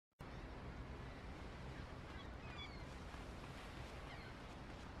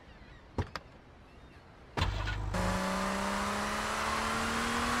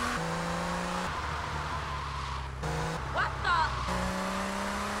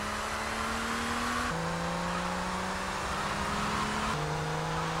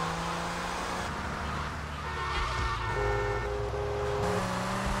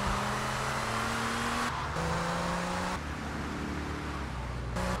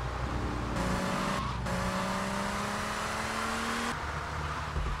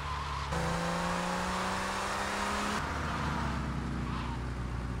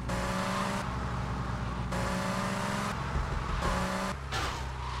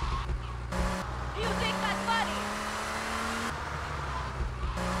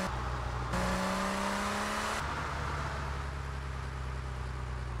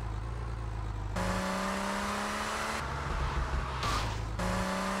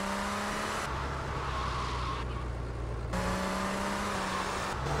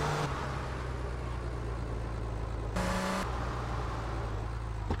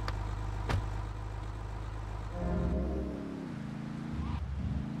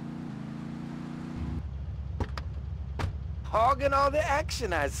 Hogging all the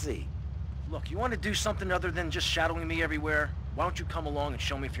action, I see. Look, you want to do something other than just shadowing me everywhere? Why don't you come along and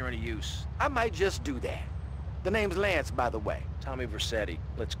show me if you're any use? I might just do that. The name's Lance, by the way. Tommy Vercetti.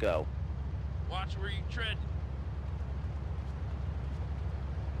 Let's go. Watch where you tread.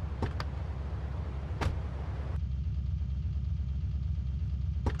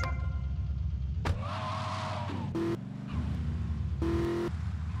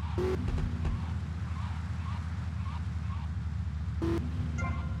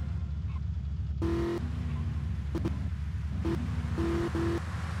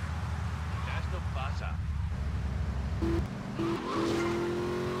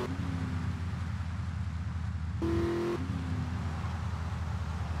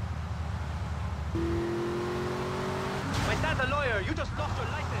 The lawyer, you just lost your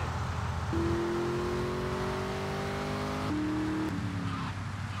license.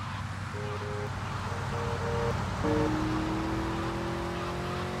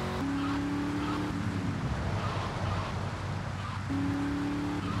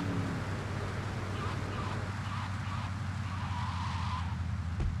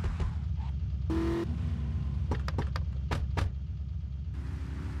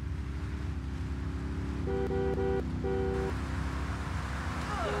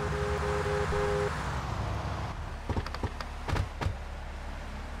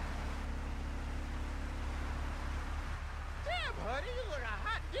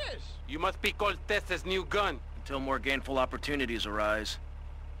 You must be Cortez's new gun. Until more gainful opportunities arise.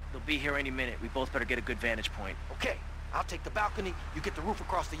 They'll be here any minute. We both better get a good vantage point. Okay, I'll take the balcony, you get the roof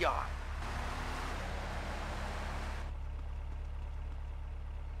across the yard.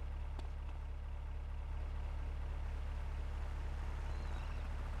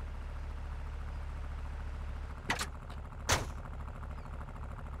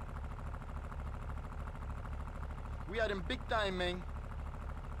 We are in big time, man.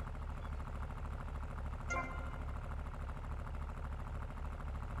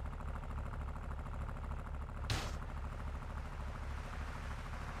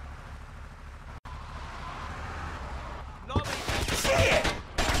 Shit!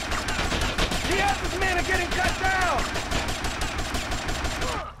 Diaz's men are getting cut down!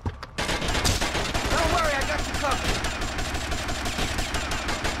 Don't worry, I got you covered.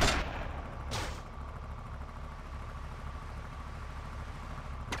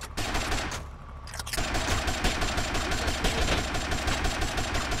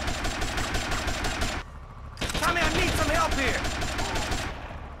 Tommy, I need some help here!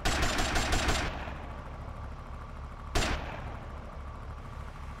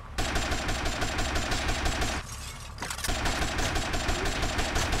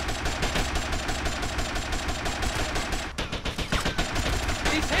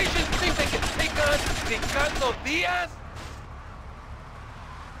 These Haitians think they can take us, Ricardo Diaz?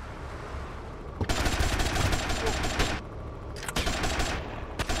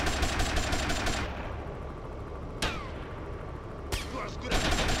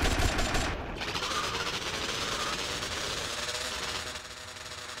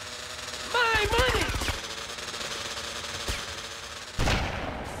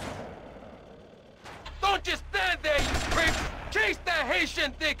 Don't just stand there, you creep! Chase that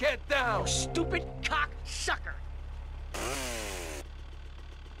Haitian dickhead down! You stupid cock sucker!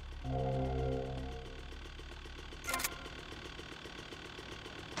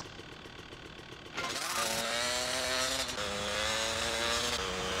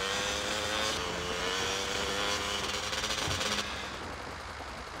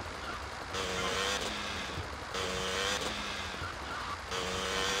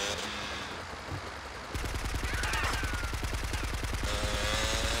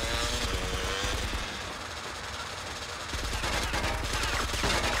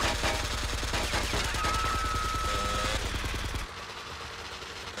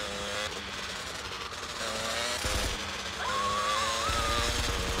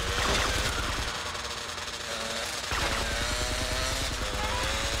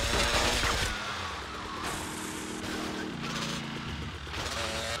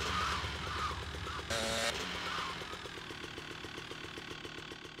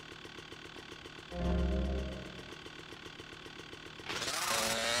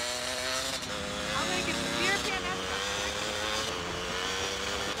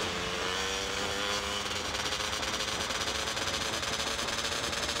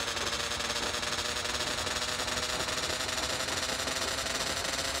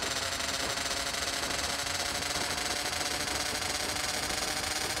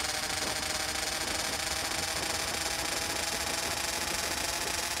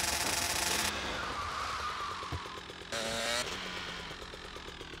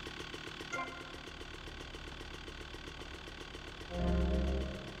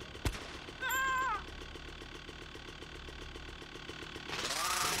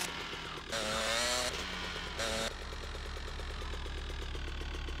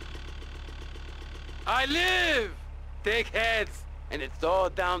 I live! Dickheads! And it's all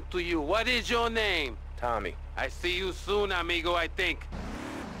down to you. What is your name? Tommy. I see you soon, amigo, I think.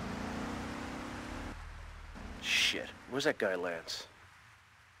 Shit. Where's that guy, Lance?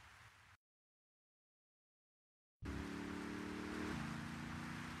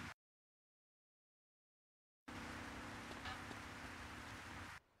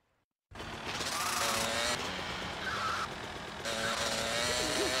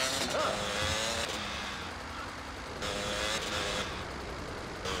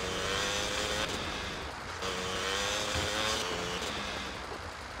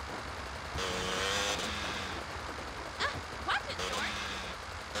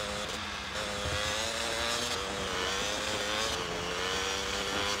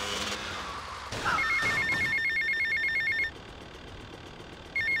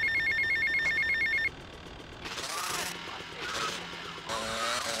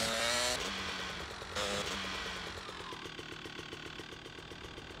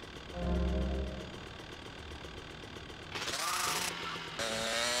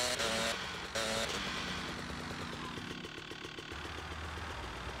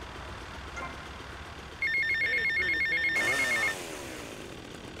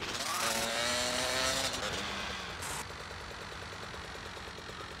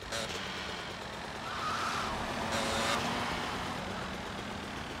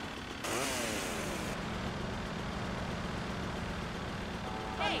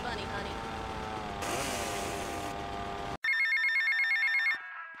 Funny, honey.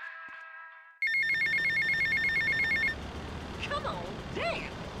 Come on, damn.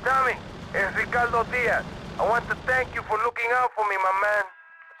 Tommy, it's Ricardo Diaz. I want to thank you for looking out for me, my man.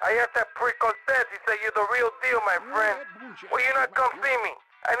 I asked that prick Cortez. He said you're the real deal, my friend. Will you not come see me?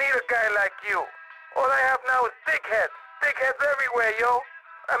 I need a guy like you. All I have now is dickheads. Dickheads everywhere, yo.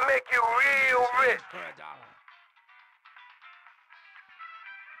 I make you real rich.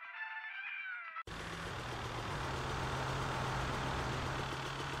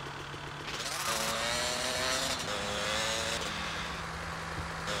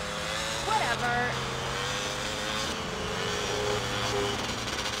 Whatever.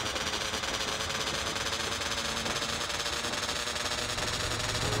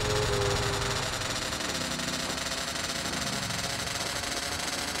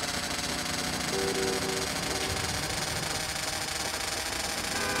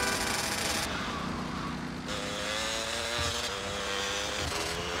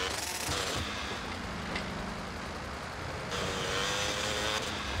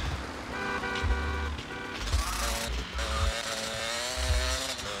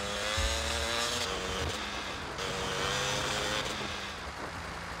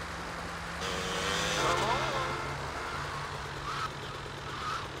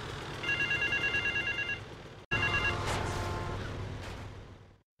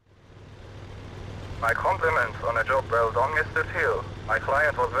 My compliments on a job well done, Mr. Teal. My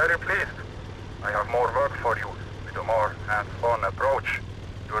client was very pleased. I have more work for you with a more hands-on approach.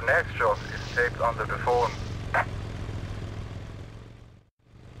 Your next job is taped under the phone.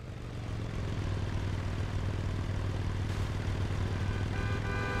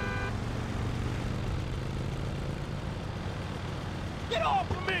 Get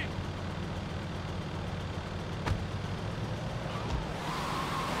off of me!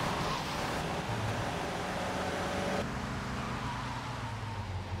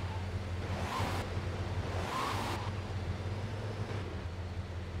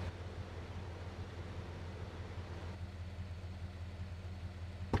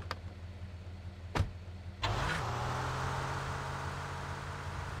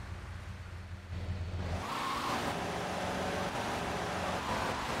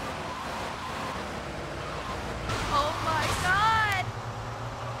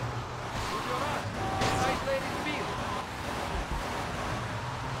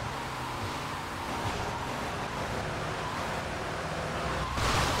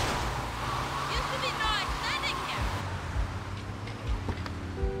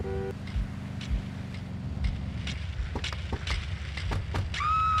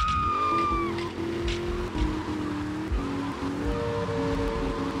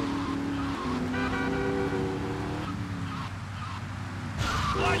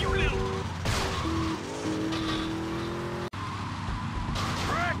 Why, you little...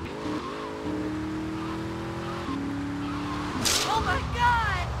 Frick! Oh my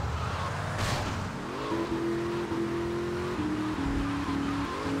God!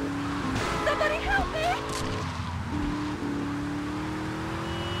 Somebody help me!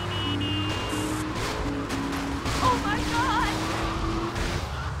 Oh my God!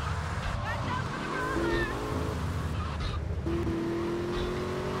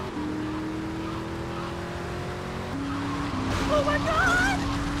 Oh my God!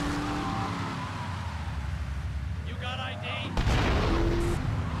 You got ID?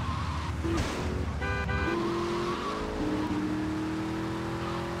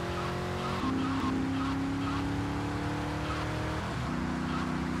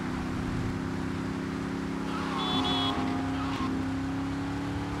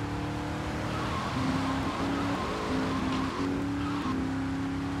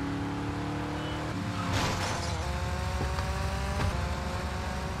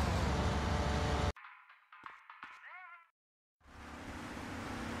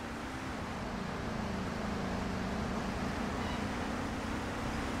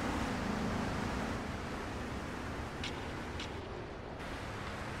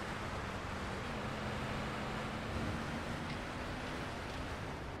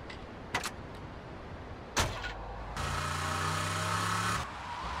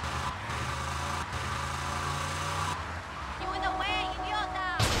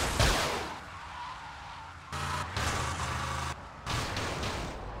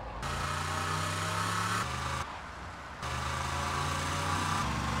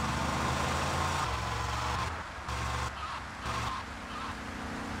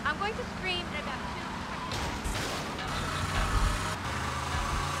 I'm going to scream in about 2 seconds.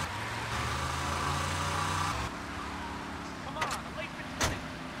 Come on, I'm late for clinic.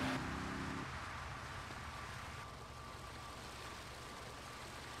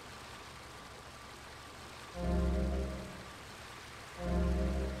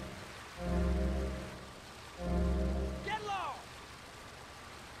 Get low!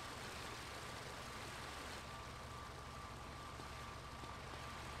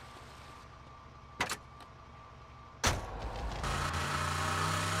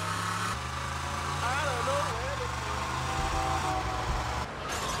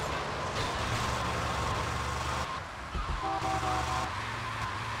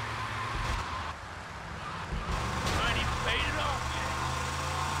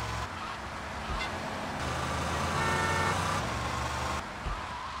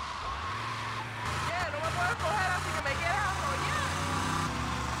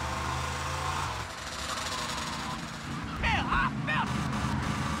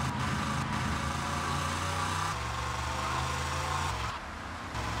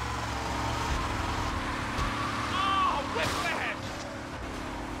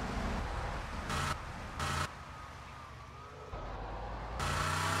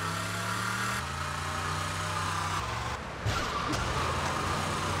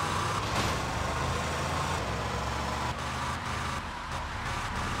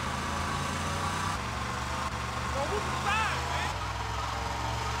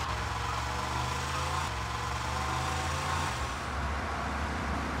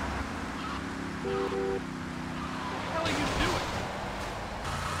 hell are you doing?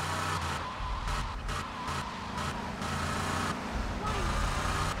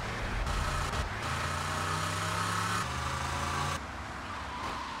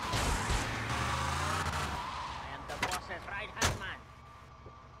 I am the boss's right-hand man.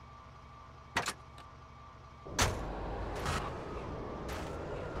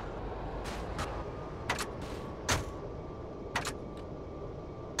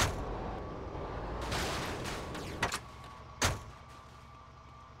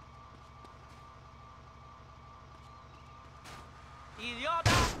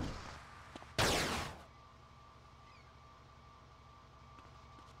 Idiota!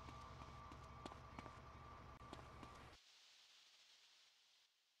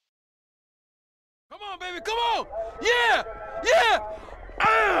 Come on, baby, come on! Yeah! Yeah!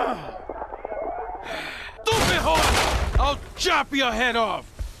 Ah! Stupid horse! I'll chop your head off!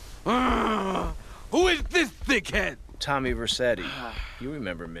 Ah! Who is this thickhead? Tommy Vercetti. You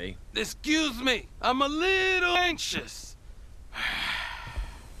remember me. Excuse me, I'm a little anxious.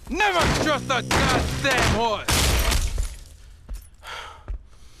 Never trust a goddamn horse!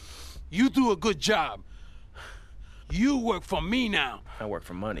 You do a good job. You work for me now. I work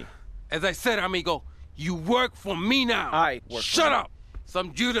for money. As I said, amigo, you work for me now. I work Shut for up!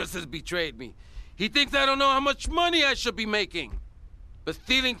 Some Judas has betrayed me. He thinks I don't know how much money I should be making. But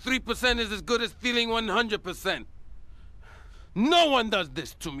stealing 3% is as good as stealing 100%. No one does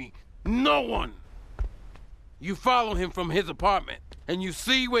this to me. No one. You follow him from his apartment, and you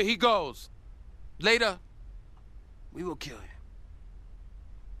see where he goes. Later, we will kill him.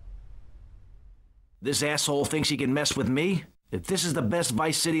 This asshole thinks he can mess with me? If this is the best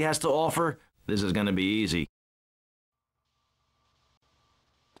Vice City has to offer, this is gonna be easy.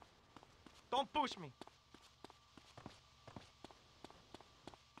 Don't push me.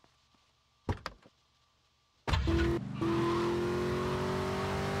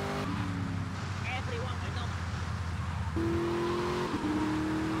 Everyone will know.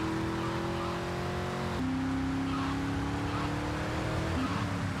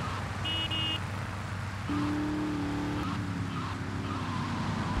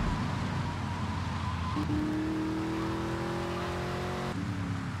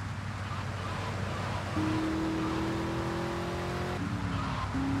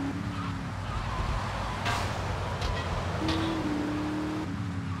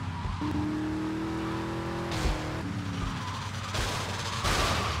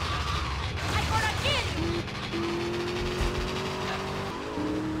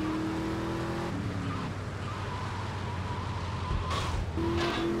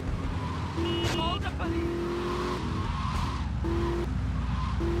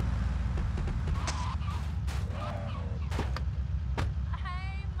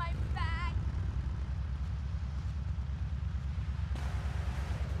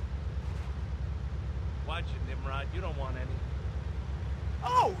 Watch it, Nimrod. You don't want any.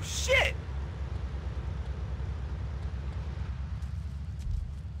 Oh, shit!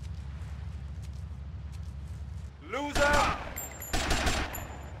 Loser!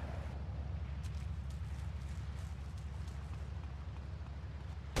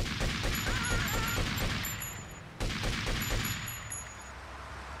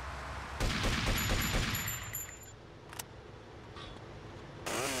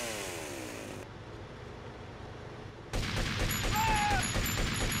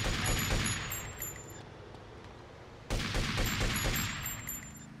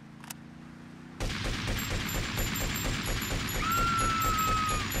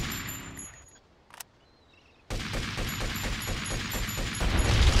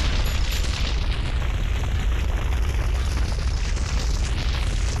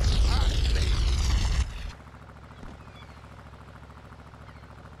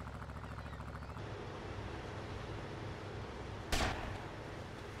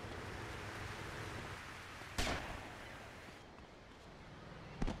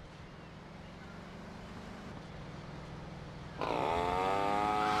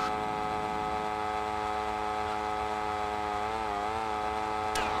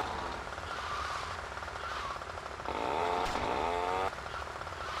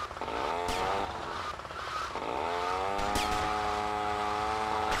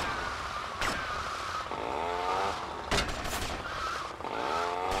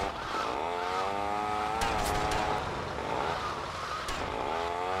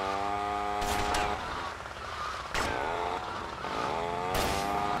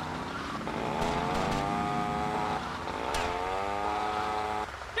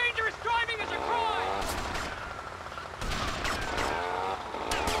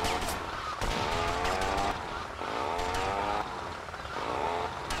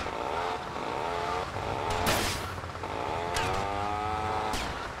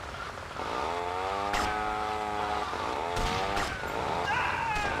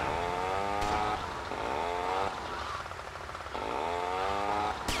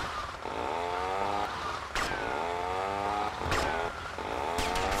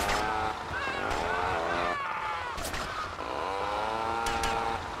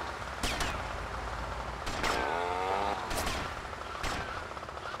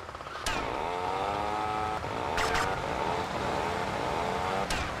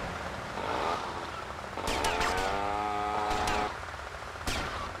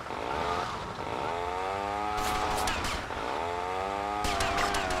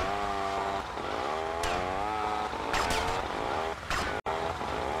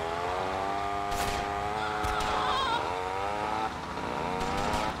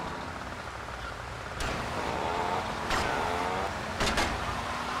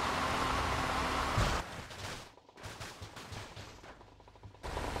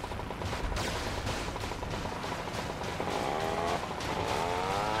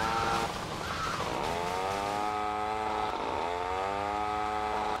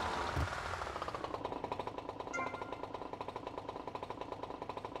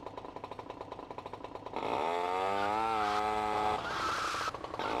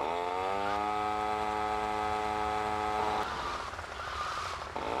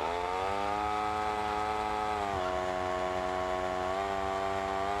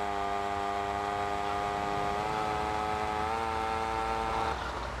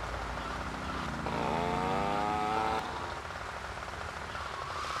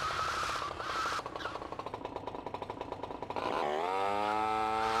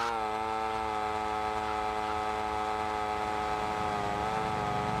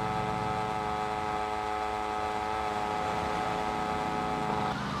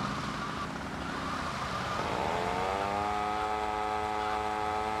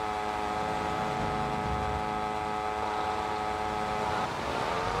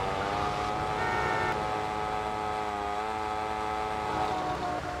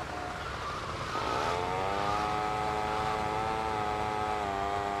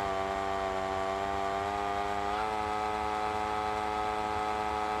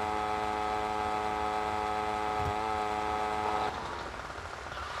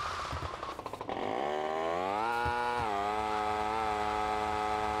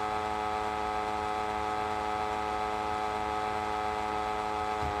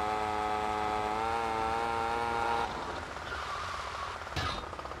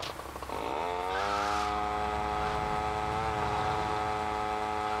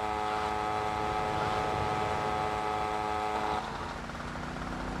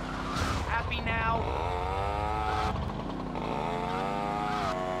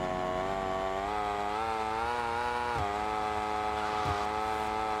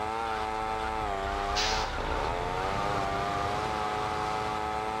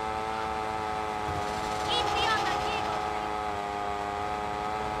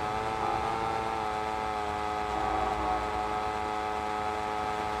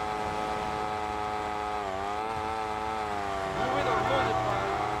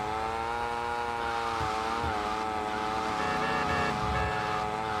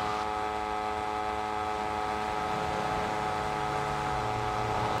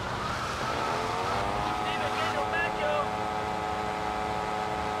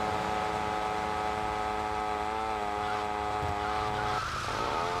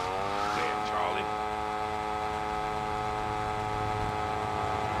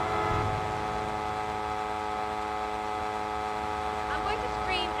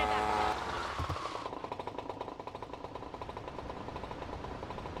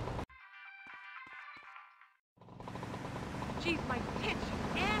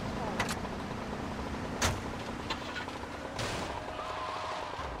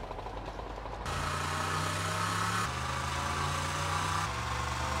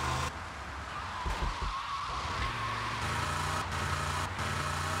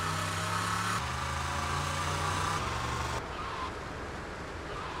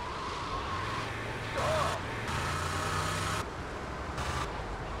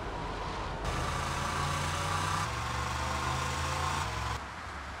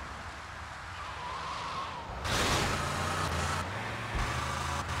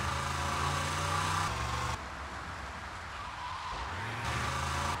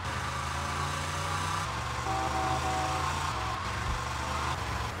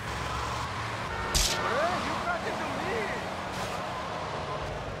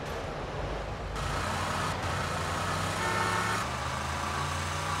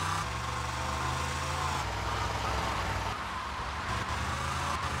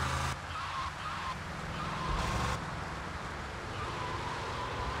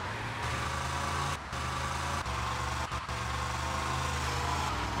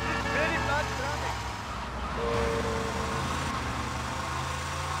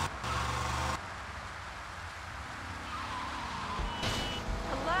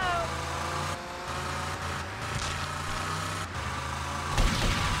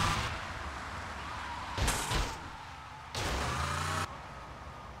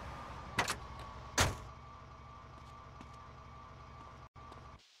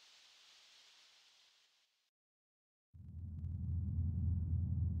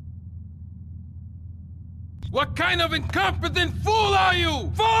 What kind of incompetent fool are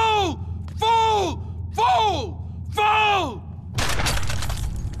you? Fool! Fool! Fool! Fool!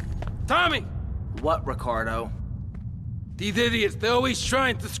 Tommy! What, Ricardo? These idiots, they're always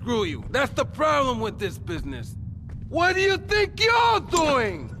trying to screw you. That's the problem with this business. What do you think you're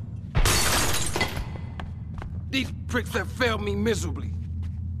doing? These pricks have failed me miserably.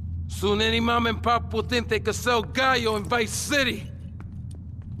 Soon any mom and pop will think they could sell Gallo in Vice City.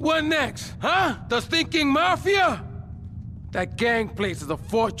 What next, huh? The stinking mafia? That gang place is a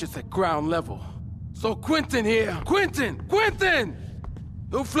fortress at ground level. So Quentin here, Quentin!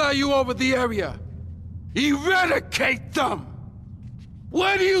 He'll fly you over the area. Eradicate them!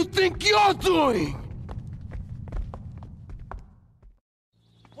 What do you think you're doing?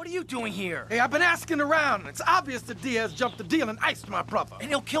 What are you doing here? Hey, I've been asking around. It's obvious that Diaz jumped the deal and iced my brother. And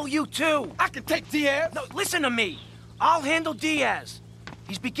he'll kill you too. I can take Diaz. No, listen to me. I'll handle Diaz.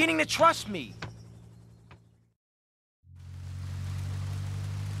 He's beginning to trust me.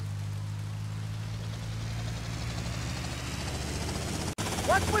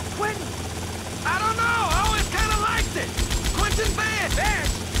 What's with Quentin? I don't know. I always kind of liked it. Quentin Vance.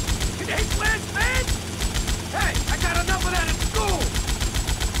 Vance? You hate Lance Vance? Hey, I got enough of that at school.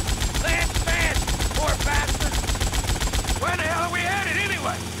 Lance Vance, poor bastard. Where the hell are we headed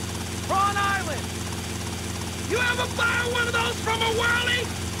anyway? Prawn Island. You ever fire one of those from a whirly?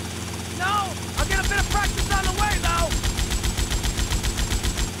 No, I'll get a bit of practice on the way, though.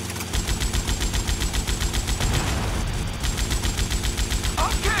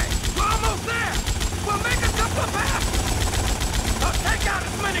 Okay, we're almost there. We'll make a couple of passes. I'll take out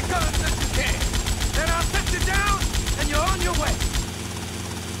as many guns as you can. Then I'll set you down, and you're on your way.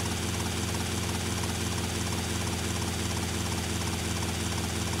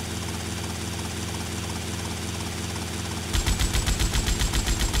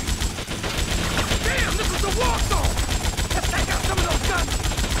 Damn, this is the war zone. Let's take out some of those guns.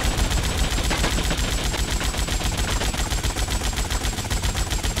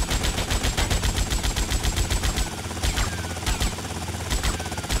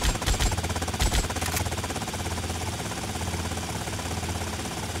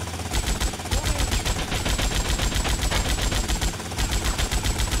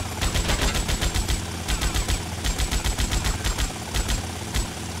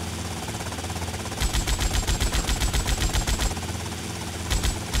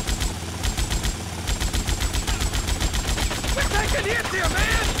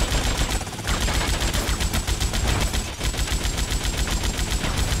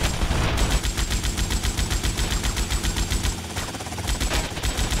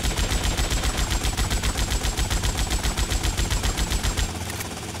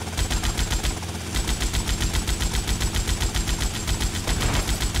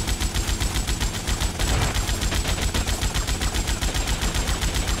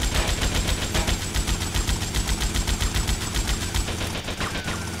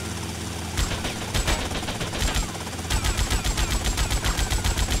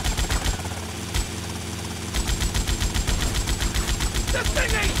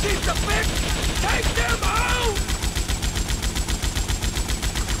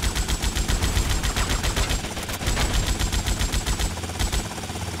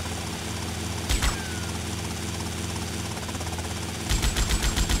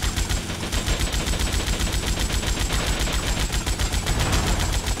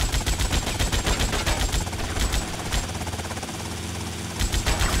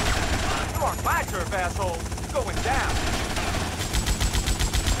 Asshole, it's going down.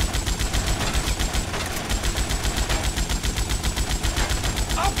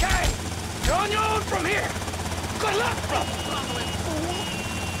 Okay, you're on your own from here. Good luck, brother.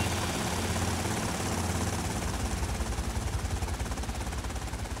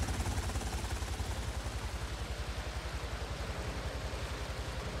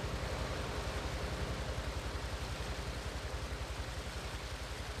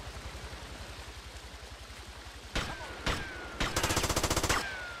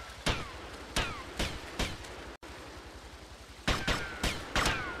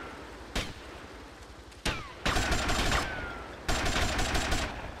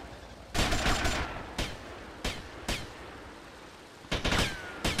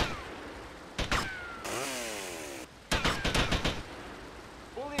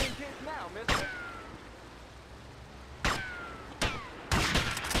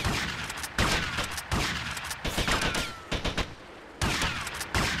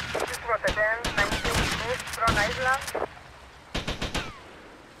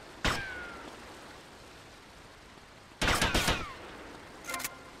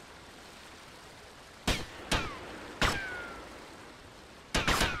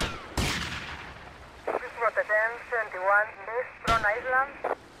 East Front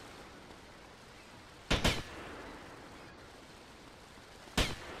Island.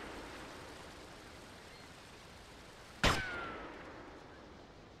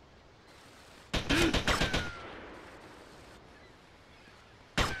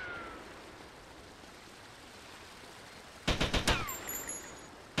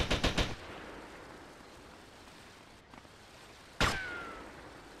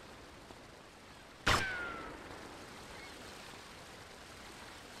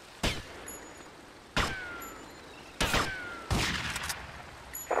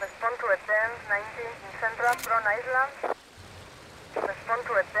 Respond to a 10-19 in Central Front Island. Respond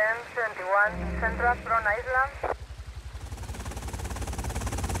to a 10-71 in Central Front Island.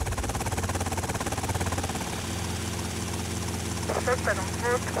 Suspect on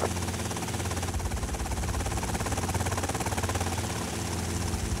foot.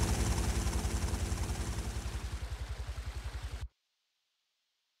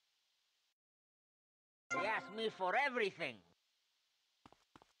 He asked me for everything.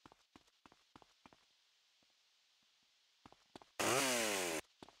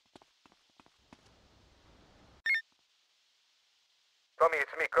 Tommy,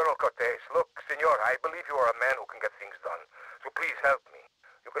 it's me, Colonel Cortez. Look, senor, I believe you are a man who can get things done. So please help me.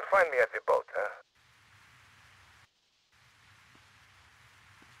 You can find me at the boat, huh?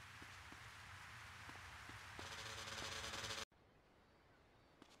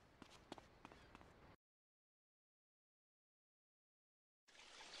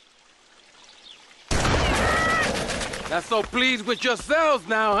 Not so pleased with yourselves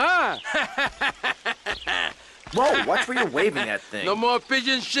now, huh? Whoa, watch where you're waving that thing. No more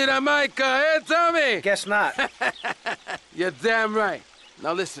pigeon shit on my car, eh, Tommy? Guess not. You're damn right.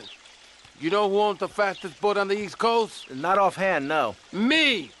 Now listen, you know who owns the fastest boat on the East Coast? Not offhand, no.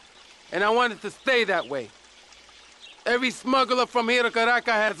 Me! And I want it to stay that way. Every smuggler from here to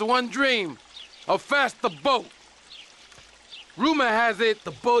Caracas has one dream, a faster boat. Rumor has it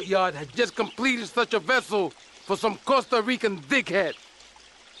the boatyard has just completed such a vessel for some Costa Rican dickhead.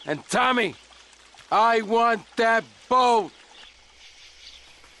 And Tommy, I want that boat.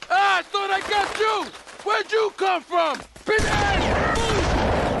 Ah, I thought I got you! Where'd you come from? I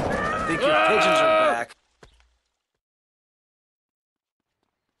think your pigeons are back.